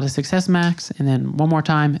wish you a lot of success, Max. And then one more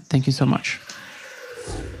time, thank you so much.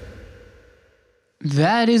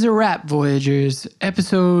 That is a wrap, Voyagers.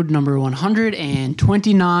 Episode number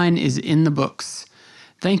 129 is in the books.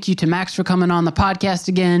 Thank you to Max for coming on the podcast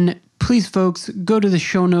again. Please, folks, go to the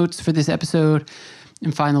show notes for this episode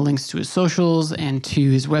and find the links to his socials and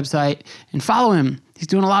to his website and follow him. He's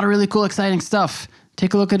doing a lot of really cool, exciting stuff.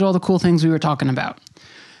 Take a look at all the cool things we were talking about.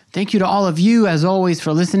 Thank you to all of you, as always,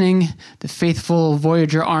 for listening, the faithful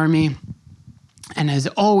Voyager Army. And as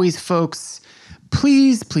always, folks,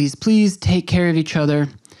 please, please, please take care of each other.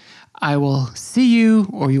 I will see you,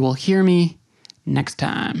 or you will hear me, next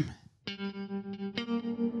time.